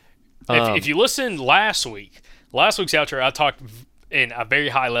 So, if you listened last week's outro, I talked in a very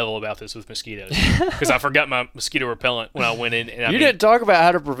high level about this with mosquitoes because I forgot my mosquito repellent when I went in. And didn't talk about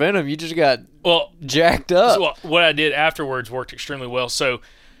how to prevent them. You just got jacked up. So what I did afterwards worked extremely well. So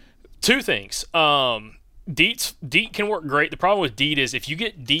two things. DEET can work great. The problem with DEET is if you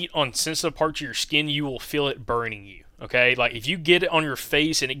get DEET on sensitive parts of your skin, you will feel it burning you. Okay, like if you get it on your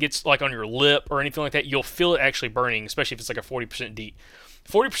face and it gets like on your lip or anything like that, you'll feel it actually burning, especially if it's like a 40% DEET.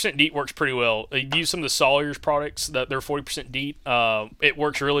 40% DEET works pretty well. You use some of the Sawyer's products that they're 40% DEET. It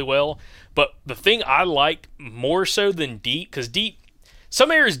works really well. But the thing I like more so than DEET, because DEET,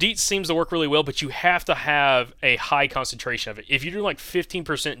 some areas DEET seems to work really well, but you have to have a high concentration of it. If you're doing like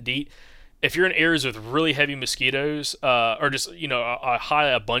 15% DEET, if you're in areas with really heavy mosquitoes, or just a high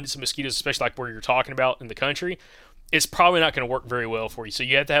abundance of mosquitoes, especially like where you're talking about in the country, it's probably not going to work very well for you. So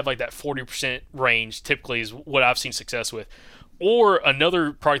you have to have like that 40% range. Typically is what I've seen success with. Or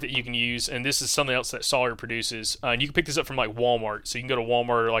another product that you can use, and this is something else that Sawyer produces, and you can pick this up from like Walmart. So you can go to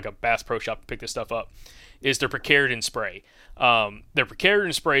Walmart or like a Bass Pro Shop and pick this stuff up. Is their picaridin spray. Their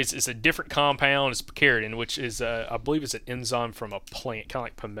picaridin sprays is a different compound. It's picaridin, which is I believe it's an enzyme from a plant, kind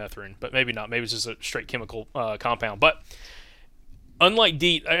of like permethrin, but maybe not. Maybe it's just a straight chemical compound. But unlike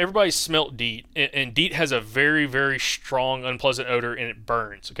DEET, everybody smelt DEET, and DEET has a very, very strong, unpleasant odor, and it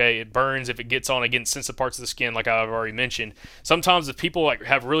burns, okay? It burns if it gets on, again, sensitive parts of the skin, like I've already mentioned. Sometimes if people like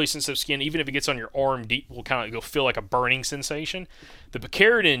have really sensitive skin, even if it gets on your arm, DEET will kind of go feel like a burning sensation. The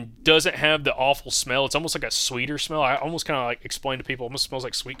picaridin doesn't have the awful smell. It's almost like a sweeter smell. I almost kind of like explain to people, it almost smells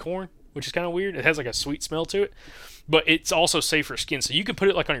like sweet corn, which is kind of weird. It has like a sweet smell to it, but it's also safe for skin. So you can put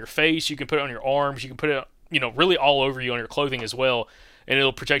it like on your face, you can put it on your arms, you can put it really all over you on your clothing as well, and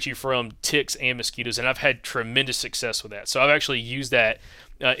it'll protect you from ticks and mosquitoes, and I've had tremendous success with that. So I've actually used that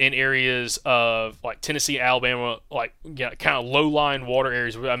in areas of like Tennessee, Alabama, like kind of low-lying water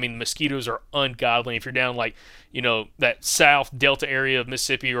areas. I mean, mosquitoes are ungodly. If you're down like that South Delta area of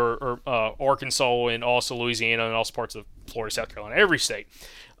Mississippi or Arkansas and also Louisiana and also parts of Florida, South Carolina, every state.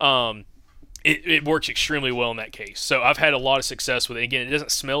 It works extremely well in that case. So I've had a lot of success with it. Again, it doesn't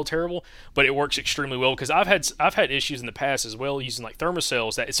smell terrible, but it works extremely well because I've had issues in the past as well using like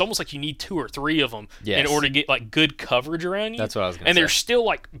thermocells that it's almost like you need 2 or 3 of them in order to get like good coverage around you. That's what I was going to say. And they're still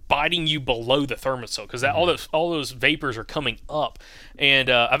like biting you below the thermocell because all those vapors are coming up.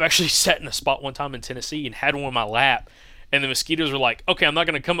 And I've actually sat in a spot one time in Tennessee and had one on my lap. And the mosquitoes were like, okay, I'm not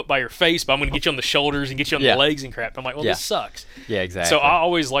going to come up by your face, but I'm going to get you on the shoulders and get you on the legs and crap. I'm like, well, this sucks. Yeah, exactly. So I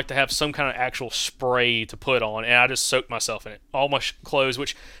always like to have some kind of actual spray to put on, and I just soak myself in it. All my clothes,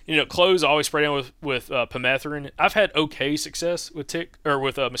 which, clothes I always spray down with permethrin. I've had okay success with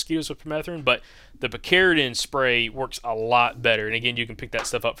mosquitoes with permethrin, but the picaridin spray works a lot better. And again, you can pick that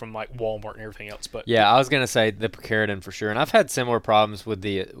stuff up from like Walmart and everything else. But yeah, I was going to say the picaridin for sure. And I've had similar problems with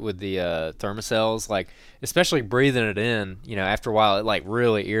the thermocells, like especially breathing it in. After a while, it like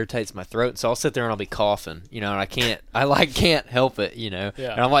really irritates my throat. So I'll sit there and I'll be coughing, and I can't help it, Yeah.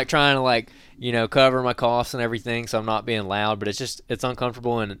 And I'm like trying to cover my coughs and everything, so I'm not being loud, but it's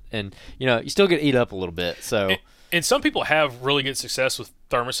uncomfortable and you still get eat up a little bit. So. And some people have really good success with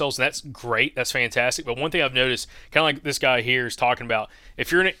thermocells, and that's great. That's fantastic. But one thing I've noticed, kind of like this guy here is talking about,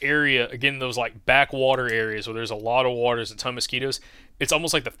 if you're in an area, again, those like backwater areas where there's a lot of water, there's a ton of mosquitoes, it's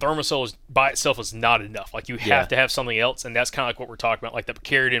almost like the thermocell by itself is not enough. Like you have to have something else, and that's kind of like what we're talking about. Like the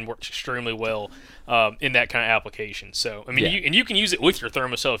picaridin works extremely well in that kind of application. So, I mean, you can use it with your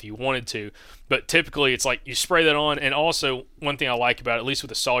thermocell if you wanted to, but typically it's like you spray that on. And also, one thing I like about it, at least with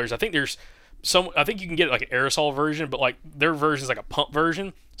the Sawyers, I think you can get like an aerosol version, but like their version is like a pump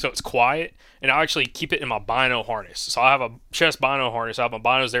version, so it's quiet. And I actually keep it in my bino harness. So I have a chest bino harness. I have my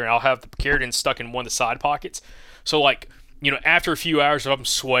binos there, and I'll have the picaridin stuck in one of the side pockets. So like, after a few hours if I'm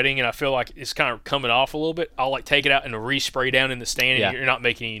sweating and I feel like it's kind of coming off a little bit, I'll like take it out and respray down in the stand, and you're not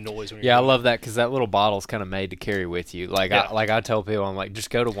making any noise when you're doing I love that because that little bottle's kind of made to carry with you. Like I tell people, I'm like, just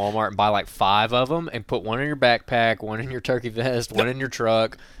go to Walmart and buy like 5 of them and put one in your backpack, one in your turkey vest, one in your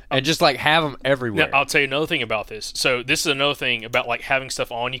truck. And just like have them everywhere. Now, I'll tell you another thing about this. So this is another thing about like having stuff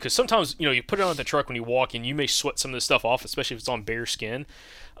on you, because sometimes you put it on the truck when you walk in, you may sweat some of this stuff off, especially if it's on bare skin.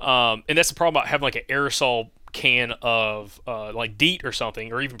 And that's the problem about having like an aerosol can of like DEET or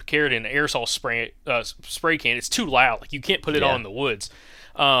something, or even picaridin, an aerosol spray can. It's too loud. Like you can't put it on in the woods.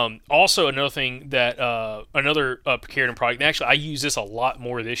 Also, another thing that another picaridin product. And actually, I use this a lot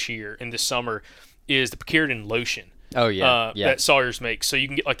more this year and this summer is the picaridin lotion. Oh yeah, that Sawyers makes. So you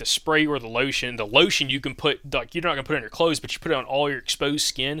can get like the spray or the lotion. The lotion you can put, like you're not gonna put it on your clothes, but you put it on all your exposed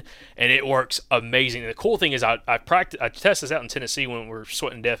skin, and it works amazing. And the cool thing is, I tested this out in Tennessee when we were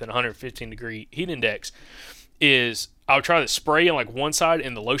sweating death at 115 degree heat index. Is I would try the spray on like one side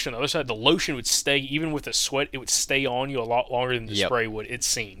and the lotion on the other side. The lotion would stay, even with the sweat, it would stay on you a lot longer than the spray would. It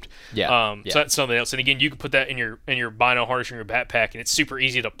seemed. So that's something else. And again, you can put that in your bino harness or your backpack, and it's super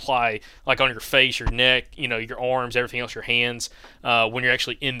easy to apply, like on your face, your neck, your arms, everything else, your hands, when you're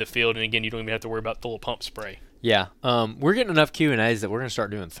actually in the field. And again, you don't even have to worry about the little pump spray. Yeah. We're getting enough Q&As that we're gonna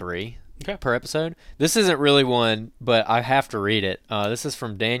start doing 3. Per episode. This isn't really one, but I have to read it. This is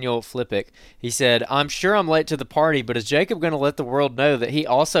from Daniel Flippick. He said, I'm sure I'm late to the party, but is Jacob going to let the world know that he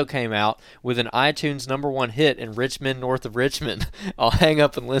also came out with an iTunes #1 hit in Richmond, north of Richmond? I'll hang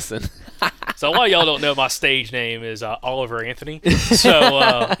up and listen. So a lot of y'all don't know my stage name is Oliver Anthony.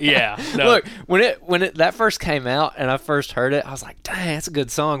 So Look, when it that first came out and I first heard it, I was like, dang, that's a good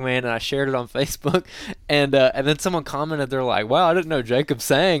song, man. And I shared it on Facebook, and then someone commented, they're like, wow, I didn't know Jacob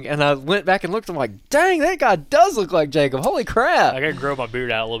sang. And I went back and looked, I'm like, dang, that guy does look like Jacob. Holy crap. I gotta grow my beard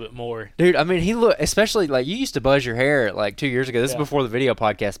out a little bit more. Dude, I mean, he looked, especially like you used to buzz your hair like 2 years ago. This is before the video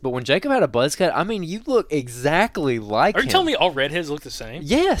podcast. But when Jacob had a buzz cut, I mean, you look exactly like him. Are you telling me all redheads look the same?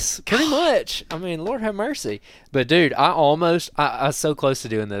 Yes, pretty much. I mean, Lord have mercy. But dude, I was so close to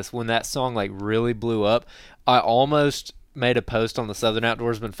doing this when that song like really blew up. I almost made a post on the Southern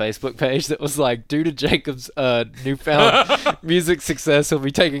Outdoorsman Facebook page that was like, due to Jacob's newfound music success, he'll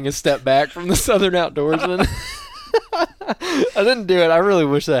be taking a step back from the Southern Outdoorsman. I didn't do it. I really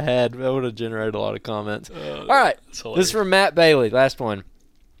wish I had. That would have generated a lot of comments. All right. This is from Matt Bailey. Last one.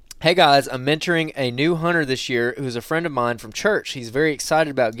 Hey guys, I'm mentoring a new hunter this year who's a friend of mine from church. He's very excited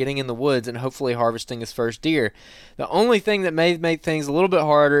about getting in the woods and hopefully harvesting his first deer. The only thing that may make things a little bit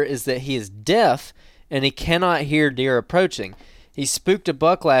harder is that he is deaf and he cannot hear deer approaching. He spooked a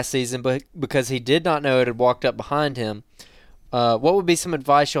buck last season because he did not know it had walked up behind him. What would be some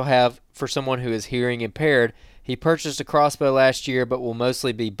advice you'll have for someone who is hearing impaired? He purchased a crossbow last year, but will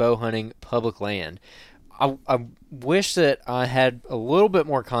mostly be bow hunting public land. I wish that I had a little bit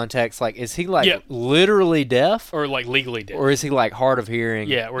more context. Like, is he literally deaf, or like legally deaf, or is he like hard of hearing?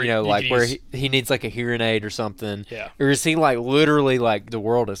 Yeah, where where he needs like a hearing aid or something. Yeah, or is he like literally like the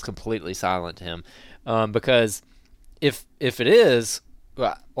world is completely silent to him? Because if it is,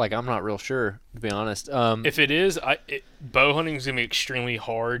 like, I'm not real sure, to be honest. If it is, bow hunting is gonna be extremely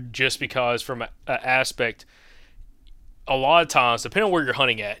hard, just because from an aspect. A lot of times, depending on where you're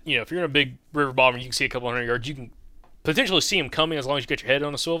hunting at, if you're in a big river bottom, you can see a couple hundred yards. You can potentially see them coming as long as you get your head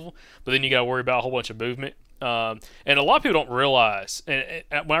on a swivel. But then you got to worry about a whole bunch of movement. And a lot of people don't realize. And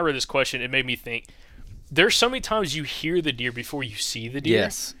when I read this question, it made me think. There's so many times you hear the deer before you see the deer.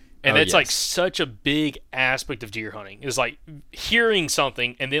 Yes. And that's like such a big aspect of deer hunting. Is like hearing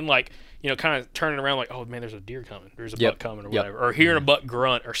something and then kind of turning around like, oh man, there's a deer coming. There's a buck coming or whatever. Or hearing a buck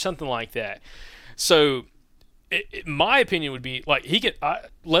grunt or something like that. So. My opinion would be like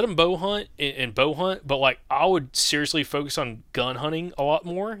let him bow hunt and bow hunt, but like I would seriously focus on gun hunting a lot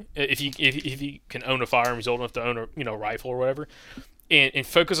more if you can own a firearm, he's old enough to own a rifle or whatever, and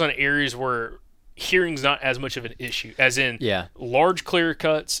focus on areas where hearing's not as much of an issue, as in large clear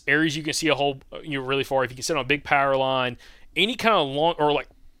cuts, areas you can see a whole really far. If you can sit on a big power line, any kind of long, or like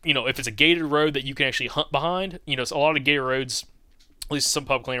if it's a gated road that you can actually hunt behind, it's a lot of gated roads, at least some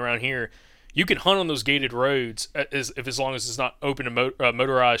public land around here. You can hunt on those gated roads as long as it's not open to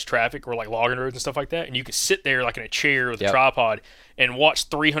motorized traffic or like logging roads and stuff like that. And you can sit there like in a chair with a tripod and watch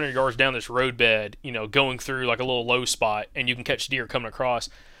 300 yards down this roadbed, going through like a little low spot, and you can catch deer coming across.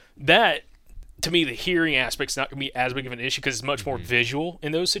 That, to me, the hearing aspect's not going to be as big of an issue because it's much more visual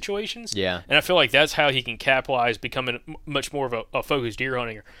in those situations. Yeah. And I feel like that's how he can capitalize becoming much more of a focused deer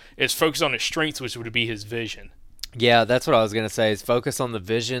hunter, is focus on his strengths, which would be his vision. Yeah, that's what I was gonna say. Is focus on the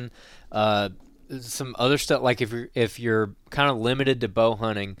vision. Some other stuff, like if you're kind of limited to bow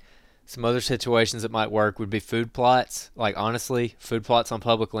hunting, some other situations that might work would be food plots. Like, honestly, food plots on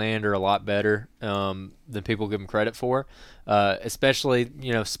public land are a lot better than people give them credit for. Especially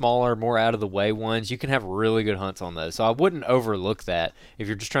smaller, more out of the way ones. You can have really good hunts on those. So I wouldn't overlook that if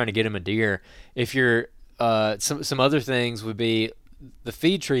you're just trying to get him a deer. If you're some other things would be. The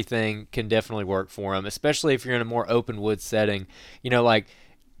feed tree thing can definitely work for them, especially if you're in a more open wood setting. You're not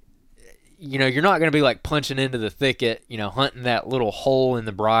going to be like punching into the thicket, hunting that little hole in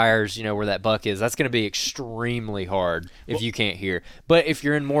the briars, where that buck is. That's going to be extremely hard if you can't hear. But if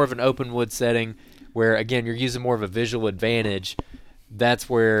you're in more of an open wood setting where, again, you're using more of a visual advantage, that's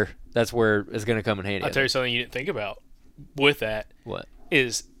where it's going to come in handy. I'll tell you something you didn't think about with that. What?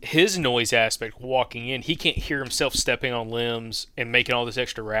 Is his noise aspect walking in. He can't hear himself stepping on limbs and making all this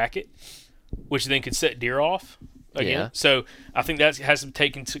extra racket, which then could set deer off again. Yeah. So I think that has to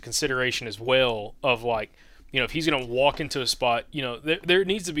take into consideration as well of like, if he's going to walk into a spot, there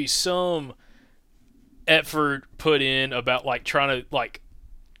needs to be some effort put in about like trying to like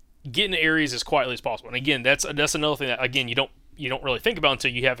get into areas as quietly as possible. And again, that's another thing that, again, you don't really think about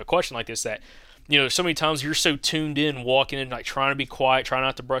until you have a question like this, that so many times you're so tuned in, walking in, like trying to be quiet, trying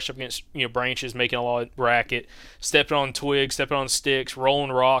not to brush up against branches, making a lot of racket, stepping on twigs, stepping on sticks,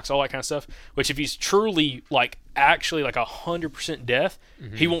 rolling rocks, all that kind of stuff. Which if he's truly actually 100% deaf,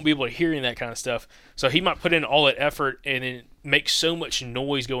 he won't be able to hear any of that kind of stuff. So he might put in all that effort and then make so much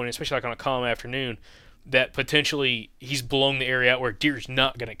noise going in, especially like on a calm afternoon, that potentially he's blowing the area out where deer's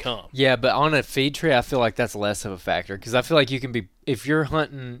not going to come. Yeah, but on a feed tree, I feel like that's less of a factor, because I feel like you can be, if you're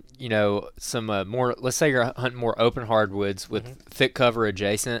hunting, some more, let's say you're hunting more open hardwoods with thick cover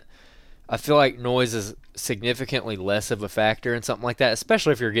adjacent, I feel like noise is significantly less of a factor in something like that,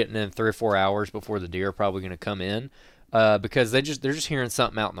 especially if you're getting in 3 or 4 hours before the deer are probably going to come in. Because they're just hearing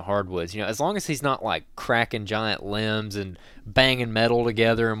something out in the hardwoods. As long as he's not like cracking giant limbs and banging metal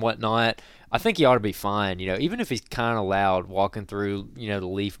together and whatnot, I think he ought to be fine. Even if he's kind of loud walking through, the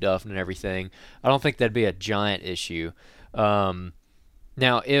leaf duff and everything, I don't think that'd be a giant issue.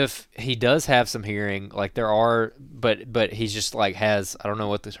 Now, if he does have some hearing, like there are, but he's just like has, I don't know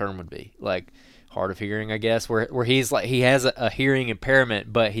what the term would be, like hard of hearing, I guess, where he's like he has a hearing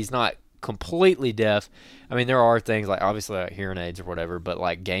impairment, but he's not completely deaf. I mean, there are things like obviously like hearing aids or whatever, but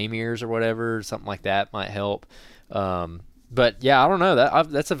like game ears or whatever, something like that might help. But yeah, I don't know.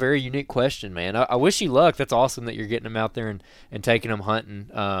 That's a very unique question, man. I wish you luck. That's awesome that you're getting him out there and taking him hunting.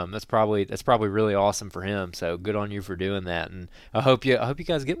 That's probably really awesome for him. So good on you for doing that. And I hope you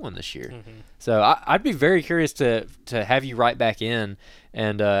guys get one this year. Mm-hmm. So I'd be very curious to have you right back in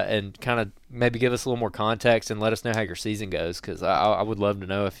and kind of maybe give us a little more context and let us know how your season goes, because I would love to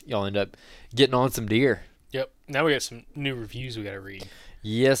know if y'all end up getting on some deer. Yep. Now we got some new reviews we got to read.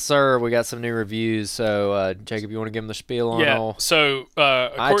 Yes, sir. We got some new reviews. So, Jacob, you want to give them the spiel on all So,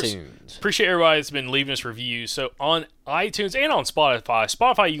 of course, iTunes? appreciate everybody that's been leaving us reviews. So, on iTunes and on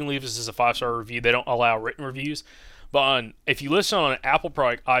Spotify, you can leave us as a 5-star review. They don't allow written reviews. But if you listen on an Apple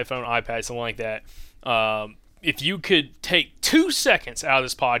product, iPhone, iPad, something like that, if you could take 2 seconds out of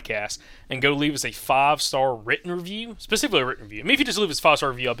this podcast and go leave us a 5-star written review, specifically a written review. I mean, if you just leave us a 5-star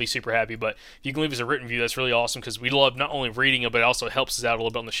review, I'll be super happy. But if you can leave us a written review, that's really awesome because we love not only reading it, but it also helps us out a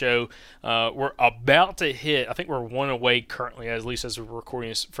little bit on the show. We're about to hit, I think we're one away currently, at least as we're recording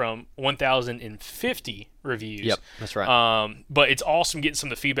this, from 1,050 reviews. Yep, that's right. But it's awesome getting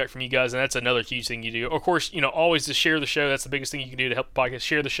some of the feedback from you guys, and that's another huge thing you do. Of course, always to share the show. That's the biggest thing you can do to help the podcast.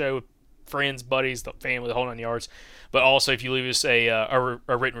 Share the show with friends, buddies, the family, the whole 9 yards. But also, if you leave us a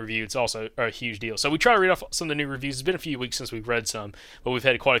written review, it's also a huge deal. So we try to read off some of the new reviews. It's been a few weeks since we've read some, but we've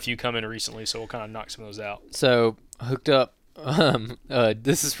had quite a few come in recently, so we'll kind of knock some of those out. So, hooked up.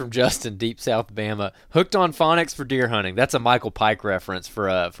 This is from Justin, Deep South Bama. Hooked on phonics for deer hunting. That's a Michael Pike reference for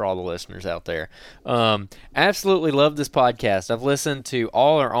all the listeners out there. Absolutely love this podcast. I've listened to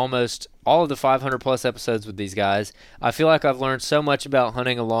all or almost all of the 500 plus episodes with these guys. I feel like I've learned so much about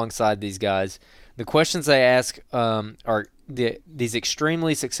hunting alongside these guys. The questions they ask are these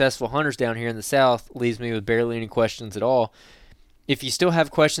extremely successful hunters down here in the South leaves me with barely any questions at all. If you still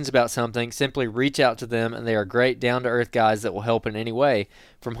have questions about something, simply reach out to them, and they are great, down-to-earth guys that will help in any way.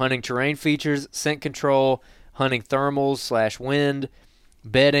 From hunting terrain features, scent control, hunting thermals / wind,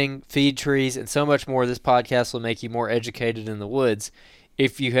 bedding, feed trees, and so much more, this podcast will make you more educated in the woods.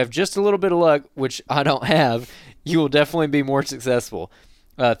 If you have just a little bit of luck, which I don't have, you will definitely be more successful.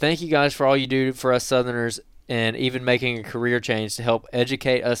 Thank you guys for all you do for us Southerners, and even making a career change to help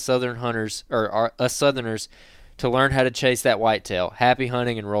educate us Southern hunters, or us Southerners, to learn how to chase that whitetail. Happy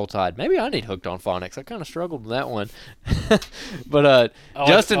hunting and roll tide. Maybe I need hooked on phonics. I kind of struggled with that one. But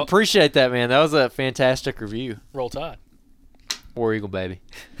Justin, appreciate that, man. That was a fantastic review. Roll tide. War Eagle, baby.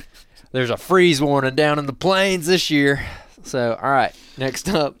 There's a freeze warning down in the plains this year. So, all right, next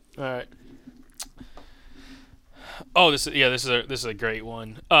up. All right. Oh, this is a great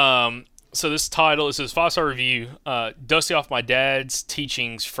one. So this title, this is 5-star review. Dusty off my dad's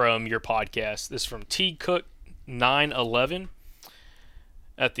teachings from your podcast. This is from T Cook 911.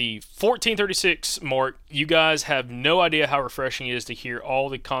 At the 1436 mark, you guys have no idea how refreshing it is to hear all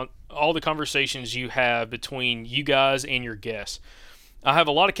the conversations you have between you guys and your guests. I have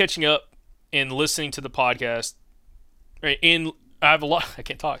a lot of catching up and listening to the podcast. I have a lot. I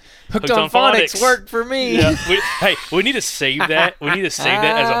can't talk. Hooked on phonics worked for me. Yeah, we need to save that. We need to save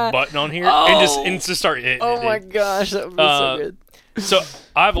that as a button on here and just start. My gosh, that would be so good. So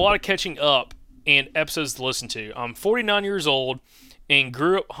I have a lot of catching up and episodes to listen to. I'm 49 years old and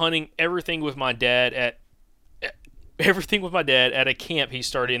grew up hunting everything with my dad at a camp he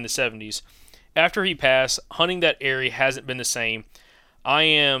started in the 70s. After he passed, hunting that area hasn't been the same. I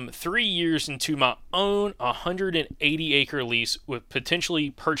am 3 years into my own 180-acre lease with potential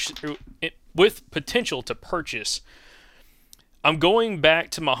to purchase. I'm going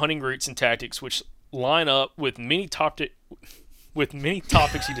back to my hunting roots and tactics, which line up with many topics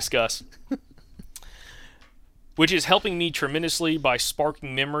you discuss, which is helping me tremendously by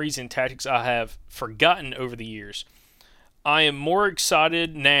sparking memories and tactics I have forgotten over the years. I am more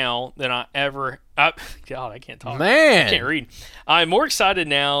excited now than I can't talk. Man. I can't read. I am more excited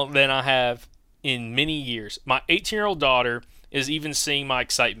now than I have in many years. My 18-year-old daughter is even seeing my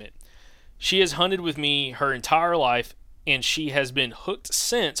excitement. She has hunted with me her entire life, and she has been hooked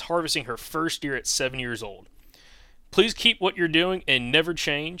since harvesting her first deer at 7 years old. Please keep what you're doing and never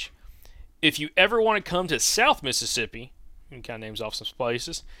change. If you ever want to come to South Mississippi, you kind of names off some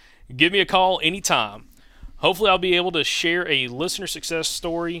places, give me a call anytime. Hopefully I'll be able to share a listener success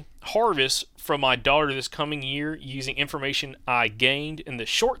story harvest from my daughter this coming year using information I gained in the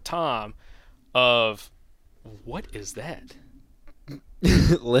short time of... What is that?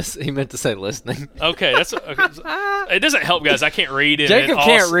 He meant to say listening. Okay, it doesn't help, guys. I can't read. Jacob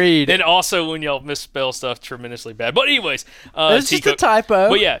can't read. And also when y'all misspell stuff tremendously bad. But anyways, it's just a typo.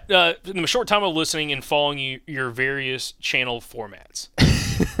 But yeah, in the short time of listening and following your various channel formats.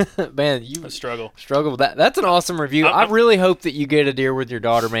 Man, you struggle with that. That's an awesome review. I really hope that you get a deer with your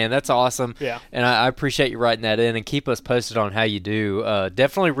daughter, man. That's awesome. Yeah. And I appreciate you writing that in, and keep us posted on how you do.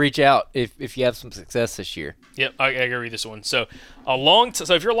 Definitely reach out if you have some success this year. Yep, I gotta read this one. So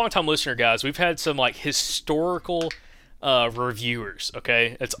if you're a long-time listener, guys, we've had some historical reviewers.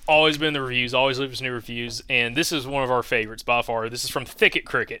 Okay, it's always been the reviews. Always leave us new reviews, and this is one of our favorites by far. This is from Thicket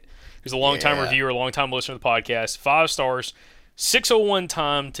Cricket, who's a long-time reviewer, a long-time listener to the podcast. 5 stars. 601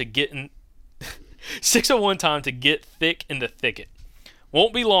 time to get 601 time to get thick in the thicket.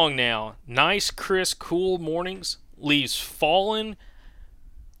 Won't be long now. Nice, crisp, cool mornings. Leaves falling.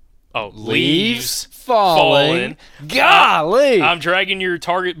 Leaves falling. Golly! I'm dragging your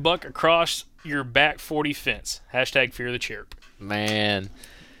target buck across your back 40 fence. Hashtag fear the chirp. Man.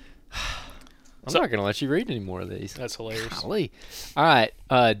 I'm not going to let you read any more of these. That's hilarious. Golly. All right.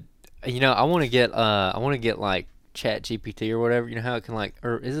 I want to get like Chat GPT or whatever. You know how it can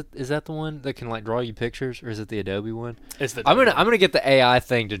or is that the one that can draw you pictures, or is it the Adobe one? It's the I'm gonna get the AI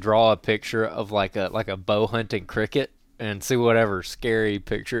thing to draw a picture of like a bow hunting cricket and see whatever scary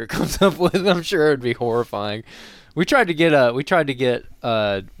picture it comes up with. I'm sure it'd be horrifying. We tried to get one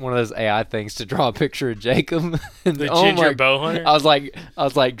of those AI things to draw a picture of Jacob. And the ginger bow hunter? I was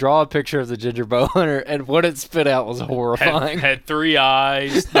like, draw a picture of the ginger bow hunter, and what it spit out was horrifying. Had 3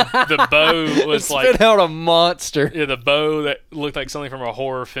 eyes. The bow was spit out a monster. Yeah, the bow that looked like something from a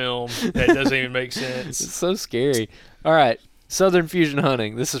horror film that doesn't even make sense. It's so scary. All right, Southern Fusion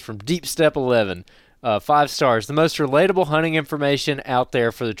Hunting. This is from Deep Step 11. 5 stars. The most relatable hunting information out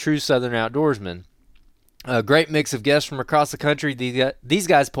there for the true Southern outdoorsman. A great mix of guests from across the country. These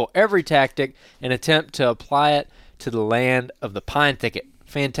guys pull every tactic and attempt to apply it to the land of the pine thicket.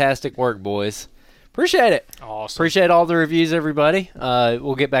 Fantastic work, boys. Appreciate it. Awesome. Appreciate all the reviews, everybody.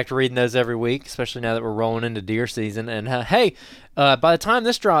 We'll get back to reading those every week, especially now that we're rolling into deer season. And hey, by the time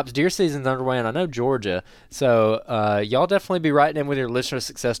this drops, deer season's underway, and I know Georgia. So y'all definitely be writing in with your listener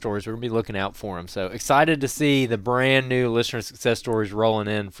success stories. We're going to be looking out for them. So excited to see the brand new listener success stories rolling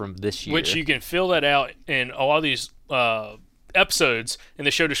in from this year. Which you can fill that out in a lot of these episodes. In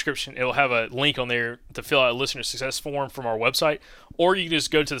the show description, it'll have a link on there to fill out a listener success form from our website, or you can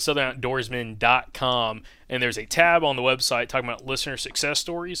just go to the southernoutdoorsman.com, and there's a tab on the website talking about listener success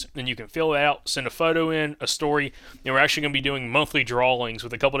stories, and you can fill it out, send a photo in, a story, and we're actually going to be doing monthly drawings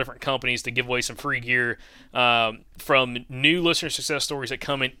with a couple different companies to give away some free gear from new listener success stories that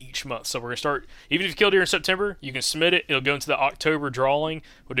come in each month. So we're going to start, even if you kill deer in September, you can submit it. It'll go into the October drawing.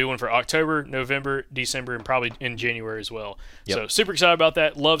 We'll do one for October, November, December, and probably in January as well. Yep. So super excited about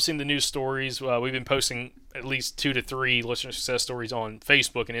that. Love seeing the news stories. We've been posting at least 2 to 3 listener success stories on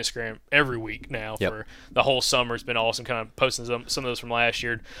Facebook and Instagram every week now for the whole summer. It's been awesome kind of posting some of those from last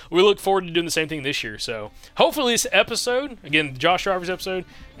year. We look forward to doing the same thing this year. So hopefully this episode, again, Josh Driver's episode,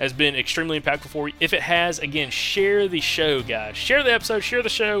 has been extremely impactful for you. If it has, again, share the show, guys. Share the episode, share the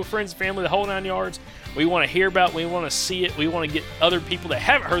show, friends and family, the whole 9 yards. We want to hear about it. We want to see it. We want to get other people that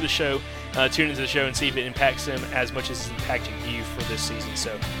haven't heard the show tune into the show and see if it impacts them as much as it's impacting you for this season.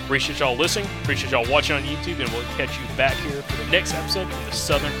 So appreciate y'all listening. Appreciate y'all watching on YouTube, and we'll catch you back here for the next episode of the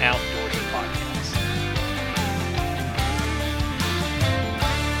Southern Outdoorsman Podcast.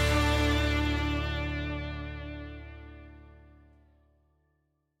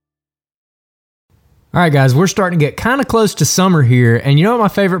 All right, guys, we're starting to get kind of close to summer here, and you know what my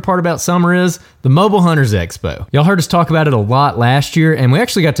favorite part about summer is? The Mobile Hunters Expo. Y'all heard us talk about it a lot last year, and we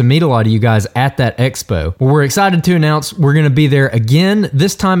actually got to meet a lot of you guys at that expo. Well, we're excited to announce we're going to be there again.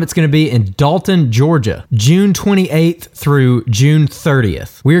 This time it's going to be in Dalton, Georgia, June 28th through June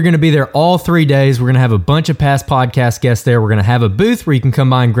 30th. We are going to be there all 3 days. We're going to have a bunch of past podcast guests there. We're going to have a booth where you can come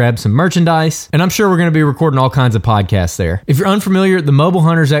by and grab some merchandise, and I'm sure we're going to be recording all kinds of podcasts there. If you're unfamiliar, the Mobile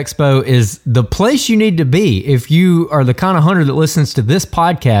Hunters Expo is the place you need to be if you are the kind of hunter that listens to this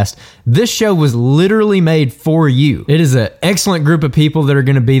podcast. This show was literally made for you. It is an excellent group of people that are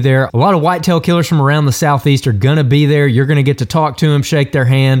going to be there. A lot of whitetail killers from around the Southeast are going to be there. You're going to get to talk to them, shake their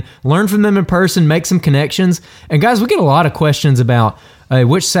hand, learn from them in person, make some connections. And guys, we get a lot of questions about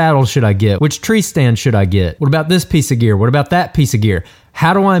which saddle should I get? Which tree stand should I get? What about this piece of gear? What about that piece of gear?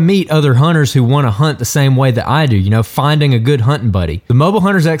 How do I meet other hunters who want to hunt the same way that I do? You know, finding a good hunting buddy. The Mobile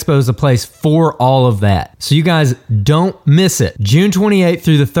Hunters Expo is a place for all of that. So you guys don't miss it. June 28th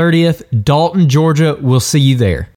through the 30th, Dalton, Georgia. We'll see you there.